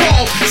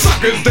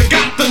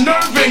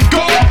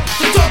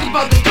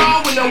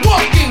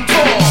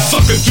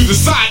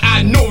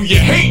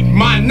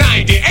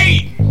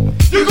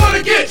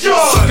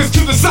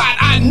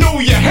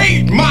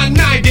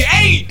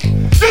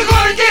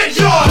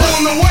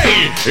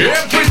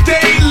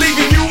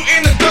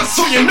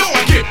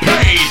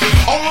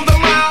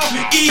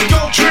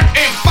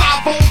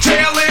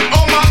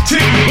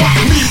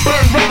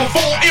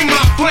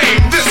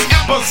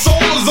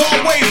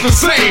always the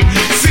same.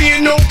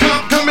 Seeing no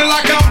cop coming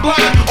like I'm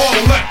blind, or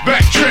left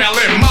back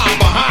trailing my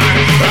behind.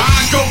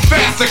 I go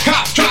fast, the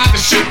cops try to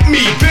shoot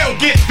me. They'll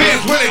get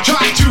theirs when they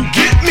try to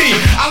get me.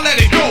 I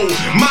let it go,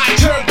 my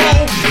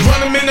turbo. Run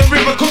them in the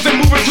river cause they're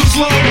moving too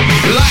slow.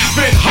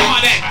 Laughing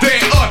hard at their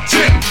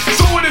attempt.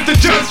 So what if the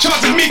judge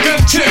charges me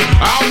contempt?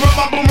 I'll rub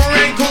my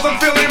boomerang cause I'm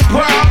feeling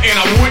proud. And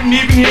I wouldn't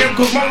even hear him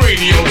cause my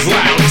radio's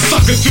loud.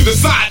 Suckers to the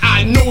side,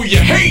 I know you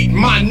hate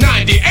my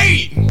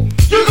 98.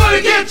 You're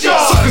gonna get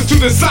yours. Suckers to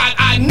the side,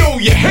 I know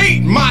you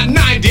hate my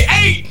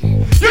 98.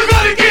 You're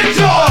gonna get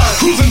yours.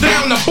 Cruising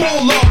down the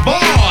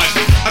boulevard,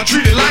 I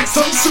treat it like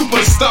some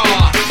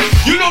superstar.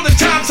 You know the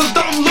time, so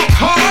don't look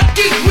hard.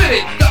 Get with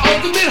it, the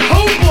ultimate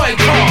homeboy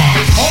car.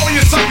 All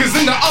you suckers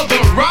in the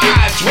other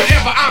rides,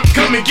 wherever I'm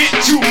coming, get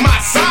to my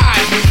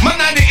side. My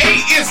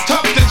 98 is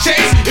tough to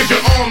chase. If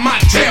you're on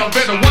my tail,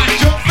 better watch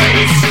your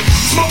face.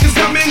 Smoke is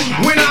coming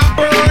when I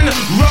burn,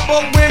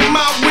 rubber when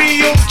my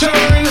wheels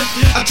turn.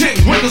 A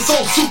tint winter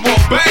so super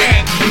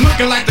bad,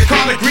 looking like the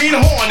car the Green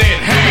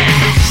Hornet had.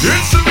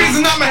 It's the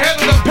reason I'm ahead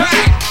of the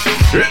pack.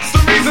 It's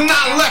the reason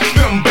I left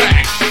them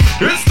back.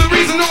 It's the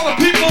reason all the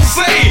people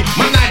say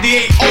my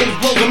 98 Olds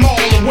blows them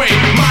all away.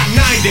 My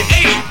 98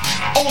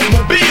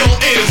 Oldsmobile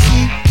is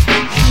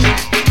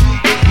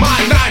my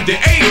 98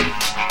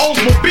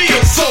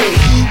 Oldsmobile soul.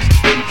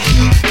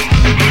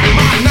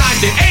 My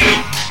 98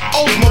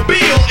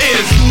 Oldsmobile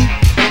is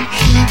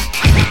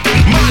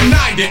my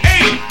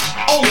 98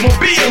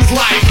 Oldsmobile's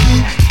life.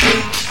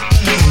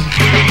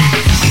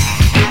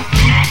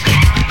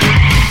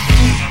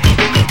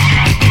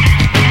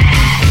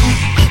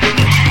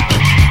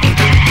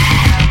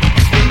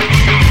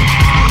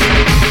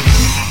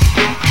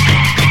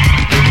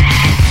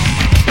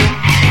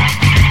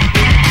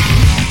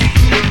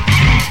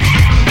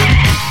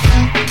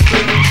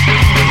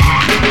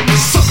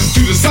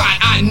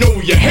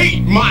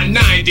 My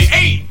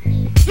 98,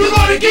 you're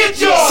gonna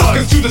get yours.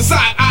 Suckers to the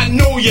side, I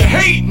know you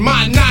hate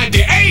my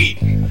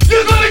 98.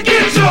 You're gonna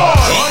get yours.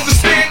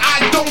 Understand,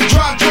 I don't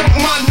drive drunk.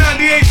 My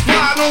 98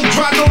 fly, don't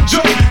drive no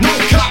joke. No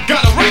cop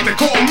got a right to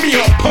call me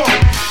a punk.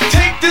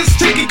 Take this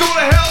ticket, go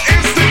to hell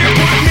and stick it.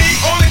 Put me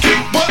on the kick,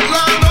 but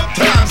line up,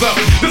 time's up.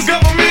 This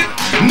government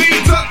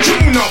needs a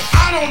tune-up.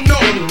 I don't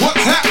know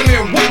what's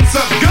happening. What's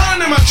a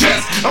gun in my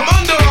chest? I'm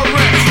under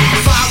arrest.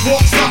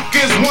 Sidewalk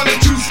suckers wanted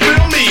to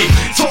spill me,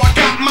 so I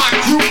got my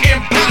crew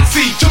in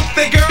posse. Took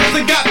their girls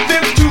and got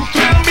them to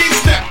thrill me.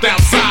 Stepped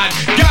outside,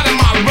 got in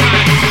my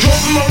ride,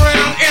 drove them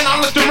around and I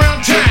looked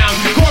around town.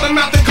 Caught them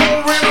out the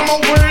cold, ran them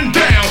over and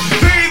down.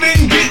 They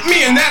didn't get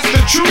me and that's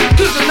the truth,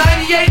 cause the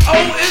 98 O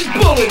is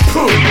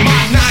bulletproof. My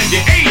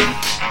 98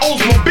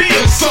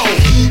 Oldsmobile soul.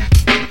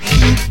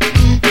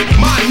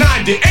 My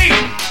 98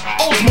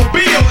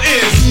 Oldsmobile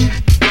is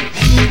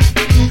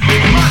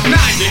my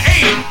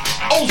 98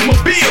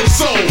 Oldsmobile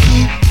soul.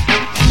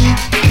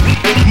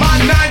 My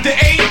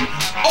 98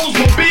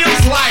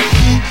 Oldsmobile's life.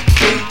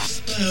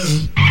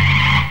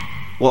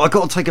 Well, I've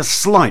got to take a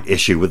slight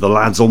issue with the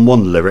lads on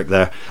one lyric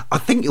there. I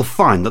think you'll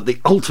find that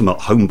the ultimate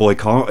homeboy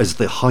car is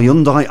the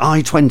Hyundai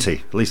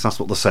i20. At least that's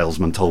what the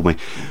salesman told me.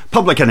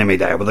 Public Enemy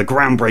there with a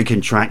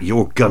groundbreaking track.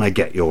 You're gonna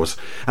get yours.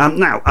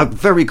 Now, a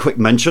very quick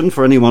mention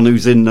for anyone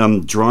who's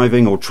in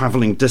driving or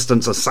travelling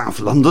distance of South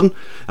London,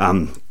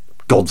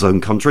 God's own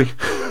country.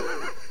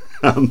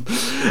 On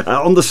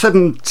the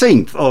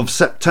 17th of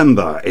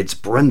September, it's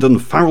Brendan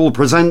Farrell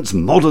presents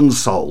Modern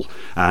Soul,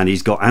 and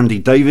he's got Andy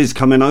Davies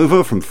coming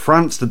over from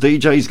France to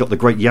DJ. He's got the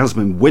great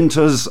Yasmin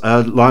Winters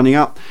lining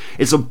up.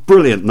 It's a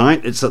brilliant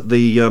night. It's at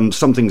the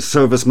Something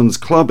Servicemen's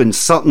Club in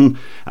Sutton.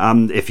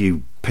 If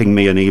you ping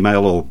me an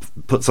email or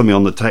put something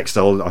on the text,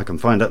 I can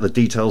find out the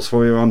details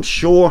for you, I'm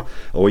sure.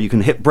 Or you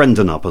can hit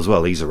Brendan up as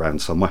well. He's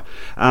around somewhere.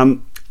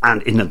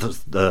 And in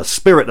the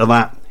spirit of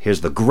that,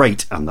 here's the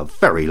great and the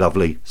very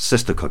lovely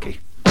Sister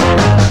Cookie.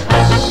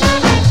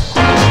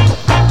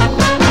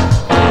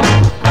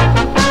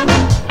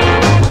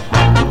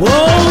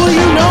 Whoa,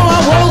 you know I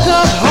woke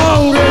up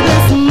hungry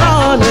this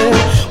morning.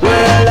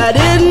 Well, I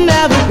didn't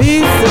have a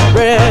piece of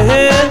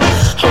bread.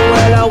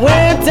 Well, I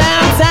went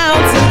downtown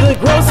to the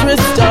grocery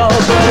store,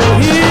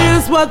 but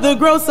here's what the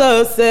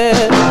grocer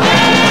said. Oh,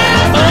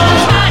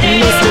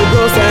 Mr.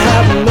 Grocer,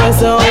 have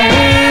mercy on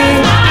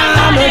me.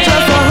 I'm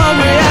just so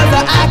hungry as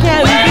I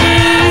can be.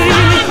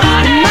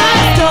 My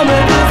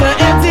stomach is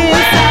empty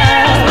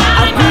inside.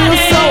 I feel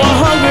so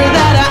hungry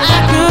that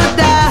I could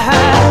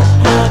die.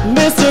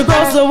 Mr.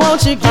 Grocer,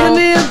 won't you give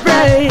me a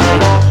break?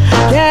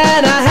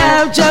 Can I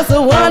have just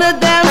one of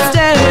them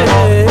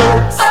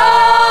steaks?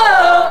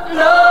 Oh,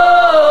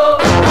 no.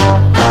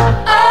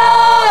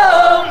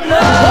 Oh,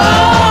 no.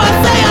 Oh, I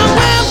say I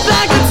went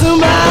back into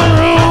my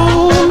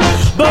room,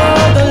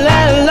 but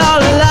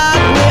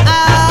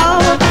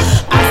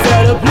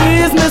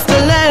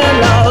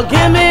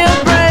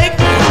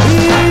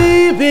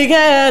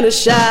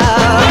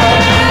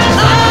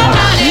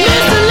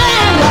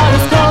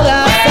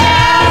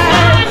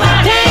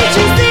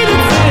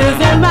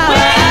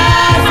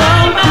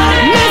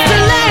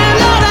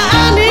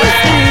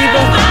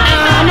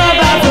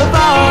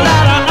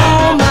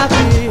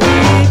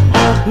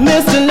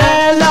Mr.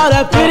 Landlord,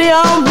 have pity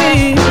on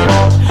me.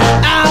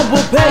 I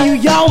will pay you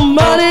your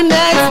money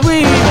next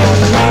week.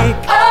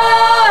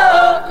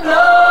 Oh,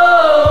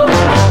 no.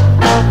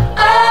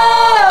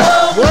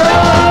 Oh, whoa.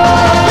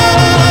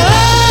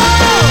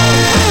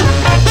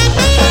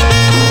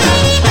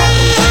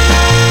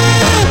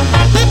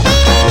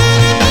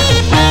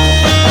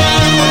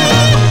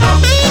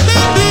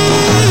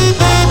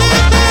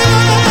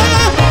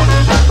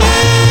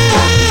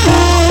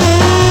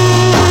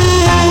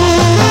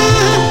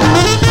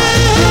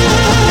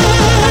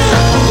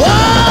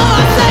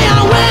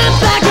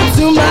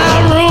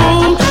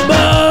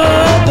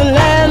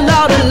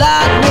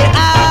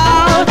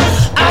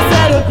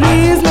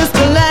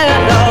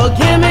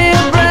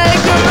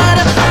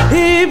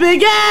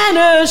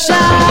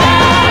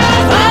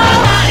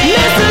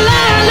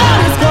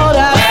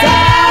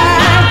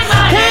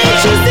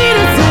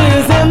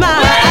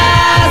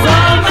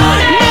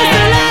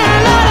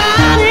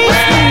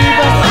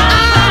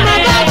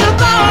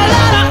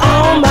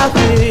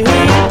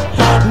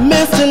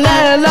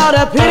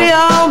 Pity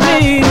on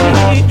me.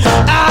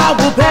 I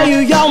will pay you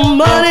your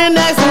money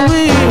next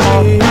week.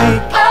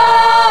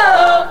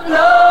 Oh,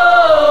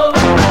 no.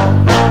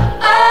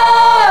 Oh,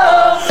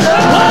 no.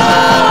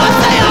 I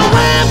say I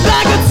went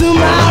back into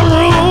my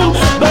room,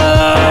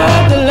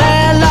 but the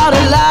landlord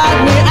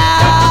locked me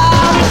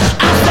out.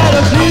 I said,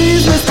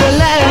 please, Mr.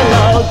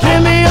 Landlord,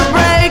 give me a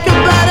break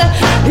about it.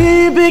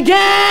 He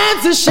began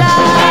to shout.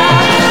 Oh,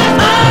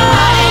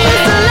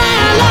 Mr.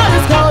 Landlord,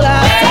 it's cold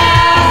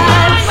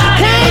outside.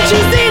 Can't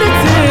you see the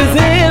tears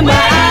in my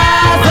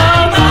eyes?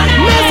 Oh,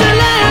 Mr.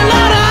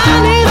 Landlord, I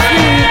need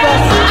sleep.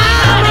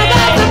 I'm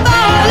about to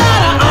fall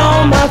out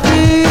on my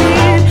feet.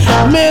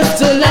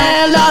 Mr.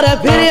 Landlord,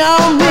 have pity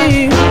on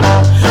me.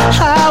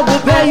 I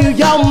will pay you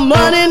your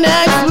money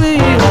next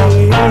week.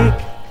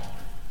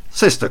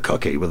 Sister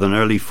Cookie with an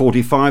early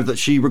 45 that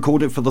she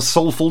recorded for the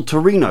Soulful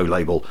Torino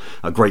label,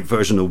 a great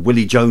version of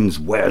Willie Jones'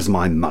 Where's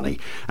My Money.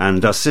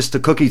 And Sister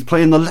Cookie's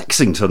playing the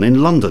Lexington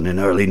in London in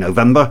early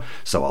November,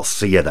 so I'll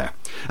see you there.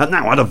 And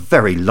now I had a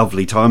very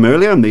lovely time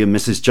earlier. Me and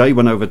Mrs. J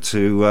went over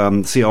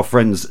to see our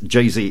friends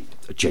Jay-Z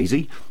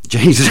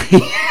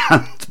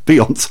and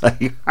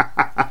Beyonce.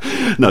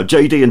 No,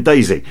 JD and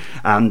Daisy.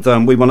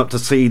 And we went up to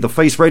see the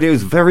Face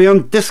Radio's very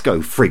own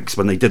Disco Freaks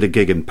when they did a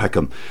gig in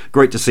Peckham.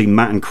 Great to see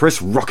Matt and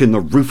Chris rocking the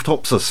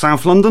rooftops of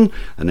South London.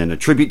 And in a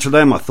tribute to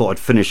them, I thought I'd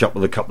finish up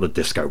with a couple of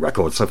disco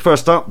records. So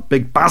first up,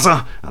 Big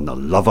Bazza and the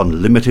Love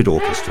Unlimited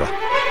Orchestra.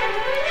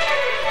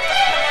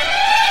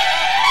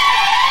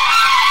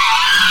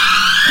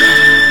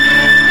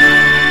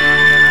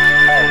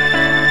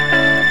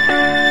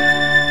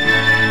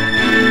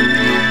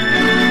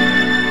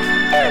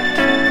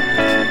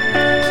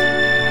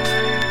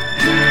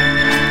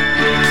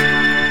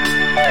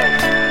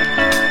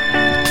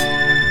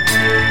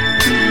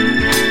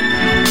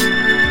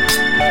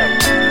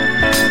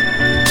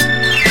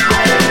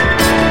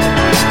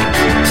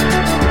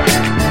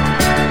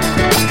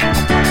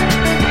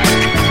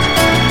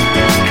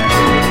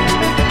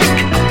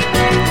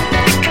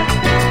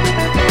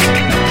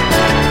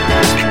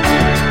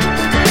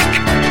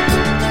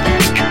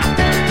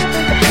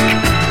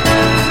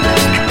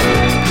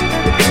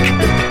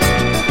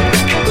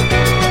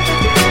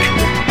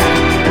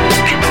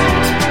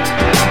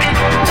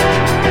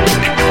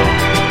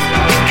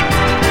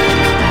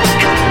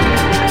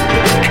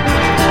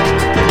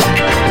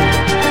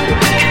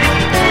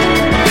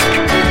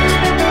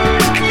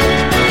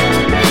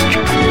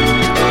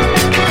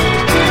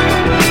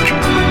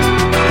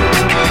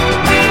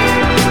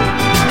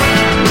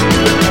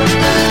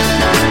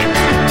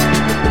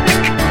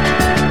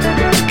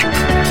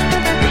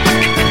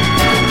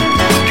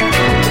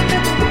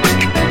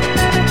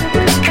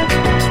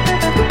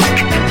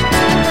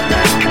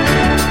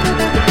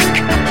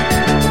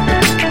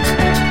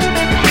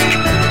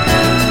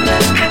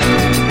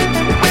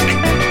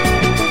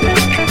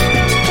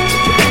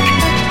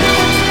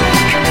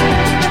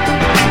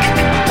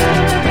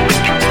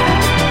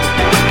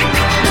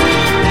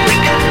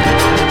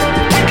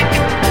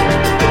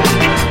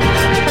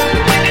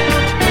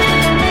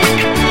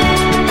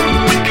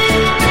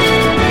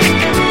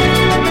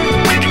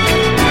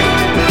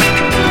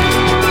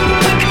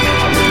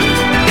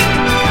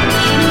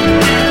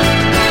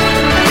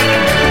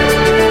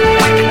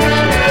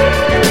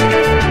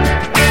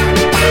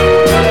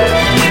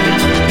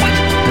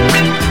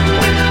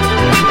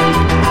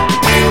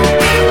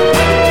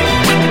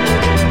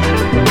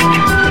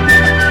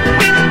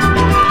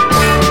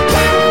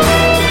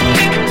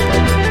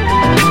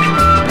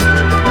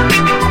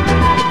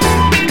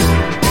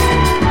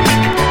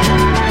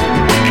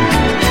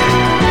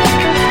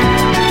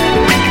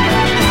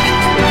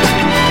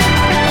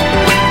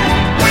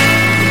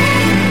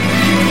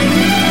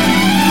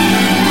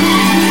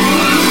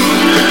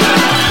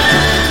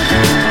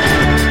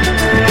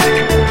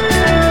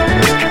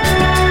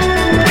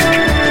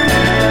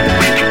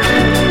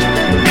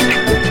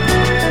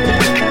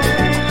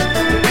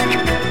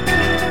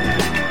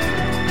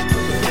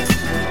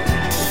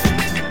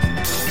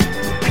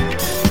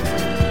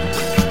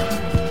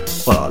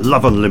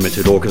 Love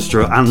Unlimited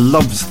Orchestra and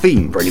Love's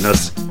Theme bringing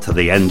us to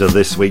the end of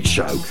this week's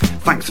show.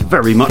 Thanks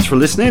very much for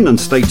listening, and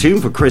stay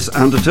tuned for Chris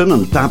Anderton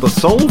and Dab of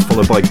Soul,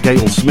 followed by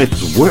Gail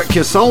Smith's Work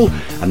Your Soul,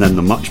 and then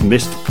the much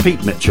missed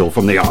Pete Mitchell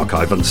from the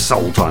archive and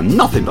Soul Time.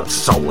 Nothing but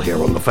soul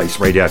here on The Face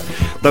Radio.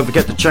 Don't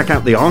forget to check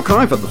out the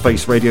archive at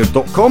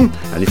thefaceradio.com,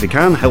 and if you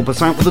can, help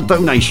us out with a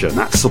donation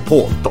at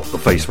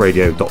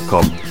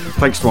support.thefaceradio.com.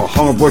 Thanks to our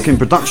hard-working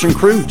production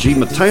crew, G.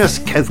 Mateus,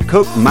 Kev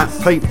Cook, Matt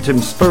Pape, Tim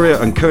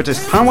Spurrier and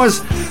Curtis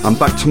Powers. I'm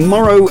back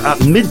tomorrow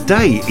at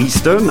midday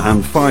Eastern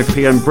and 5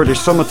 p.m. British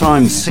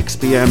Summertime, 6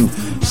 p.m.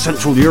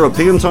 Central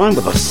European Time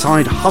with a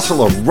side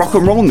hustle of rock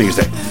and roll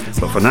music.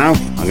 But for now,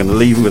 I'm going to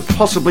leave you with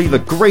possibly the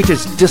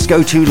greatest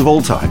disco tune of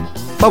all time.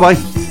 Bye-bye.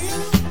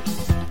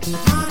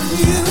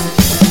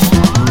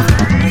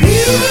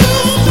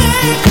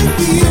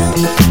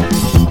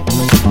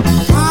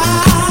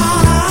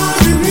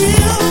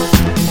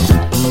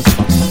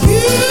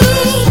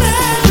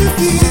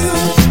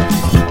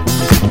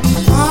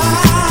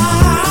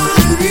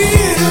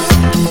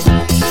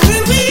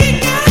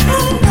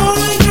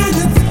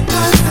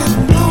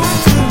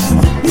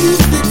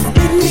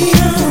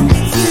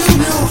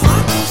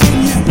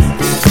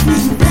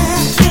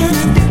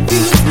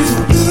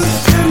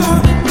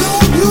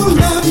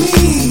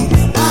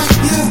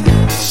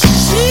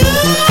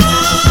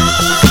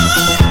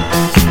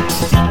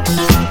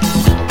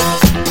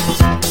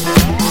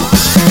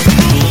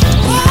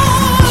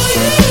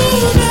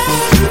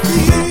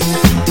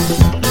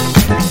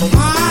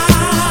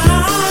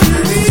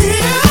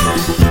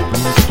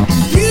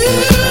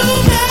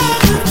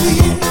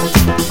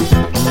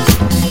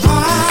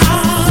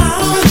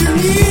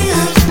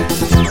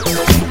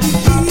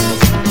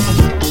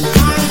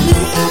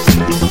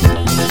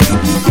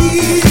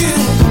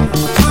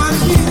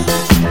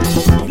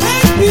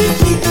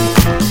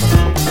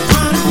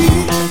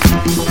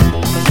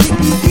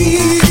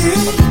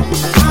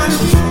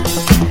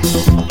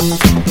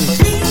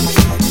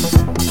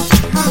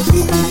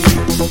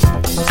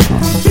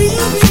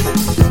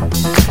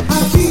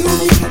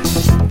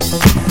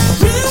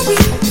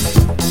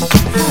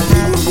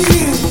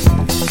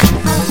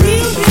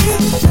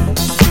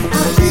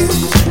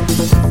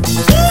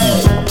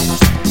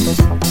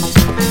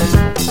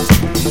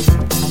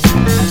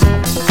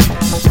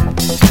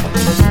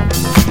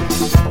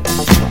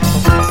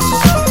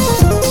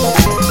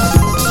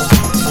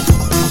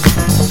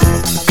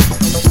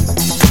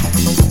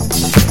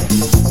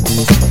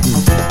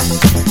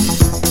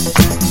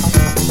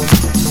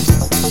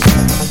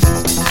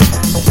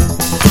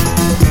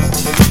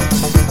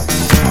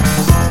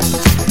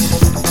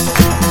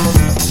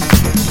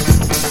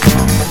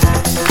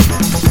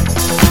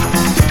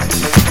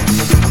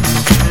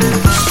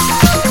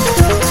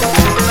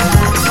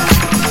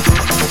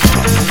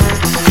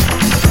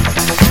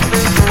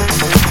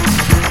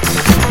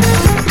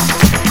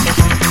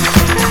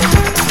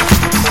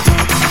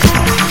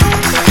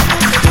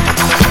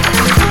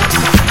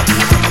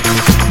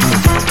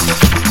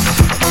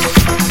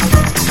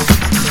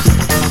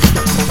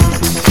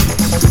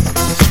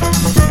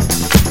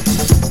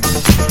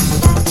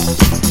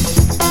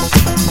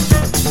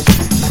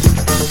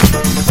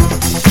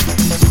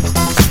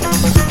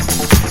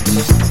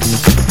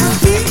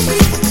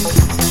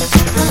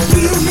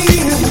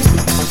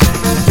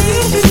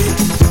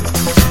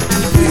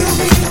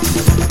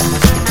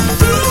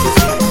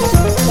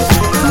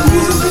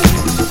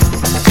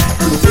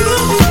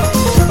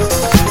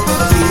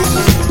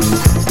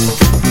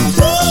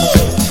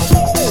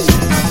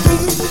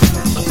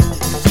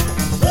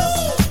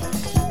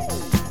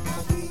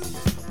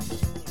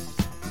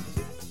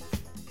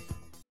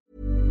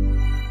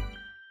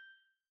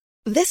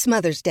 This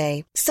Mother's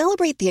Day,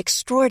 celebrate the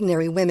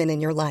extraordinary women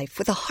in your life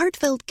with a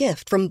heartfelt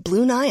gift from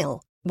Blue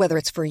Nile. Whether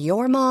it's for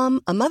your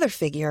mom, a mother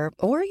figure,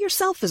 or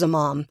yourself as a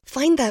mom,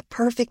 find that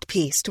perfect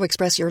piece to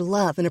express your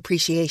love and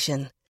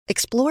appreciation.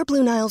 Explore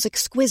Blue Nile's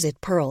exquisite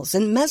pearls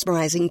and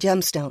mesmerizing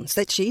gemstones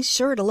that she's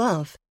sure to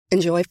love.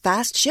 Enjoy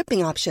fast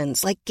shipping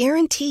options like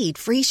guaranteed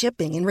free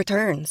shipping and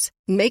returns.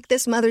 Make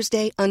this Mother's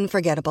Day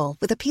unforgettable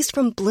with a piece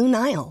from Blue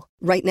Nile.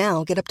 Right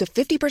now, get up to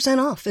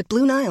 50% off at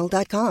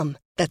BlueNile.com.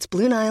 That's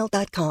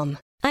BlueNile.com.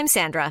 I'm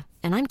Sandra,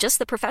 and I'm just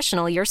the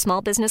professional your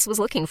small business was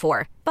looking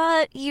for.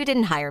 But you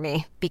didn't hire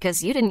me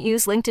because you didn't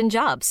use LinkedIn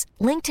Jobs.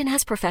 LinkedIn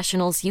has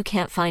professionals you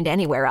can't find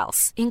anywhere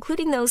else,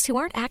 including those who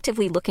aren't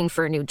actively looking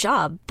for a new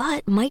job,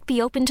 but might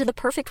be open to the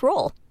perfect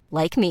role,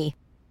 like me.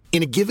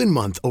 In a given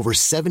month, over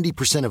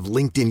 70% of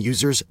LinkedIn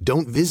users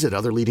don't visit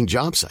other leading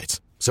job sites.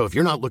 So if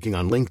you're not looking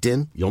on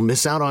LinkedIn, you'll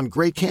miss out on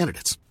great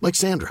candidates like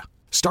Sandra.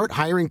 Start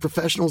hiring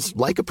professionals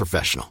like a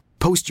professional.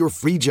 Post your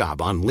free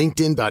job on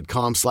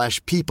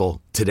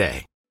linkedin.com/people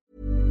today.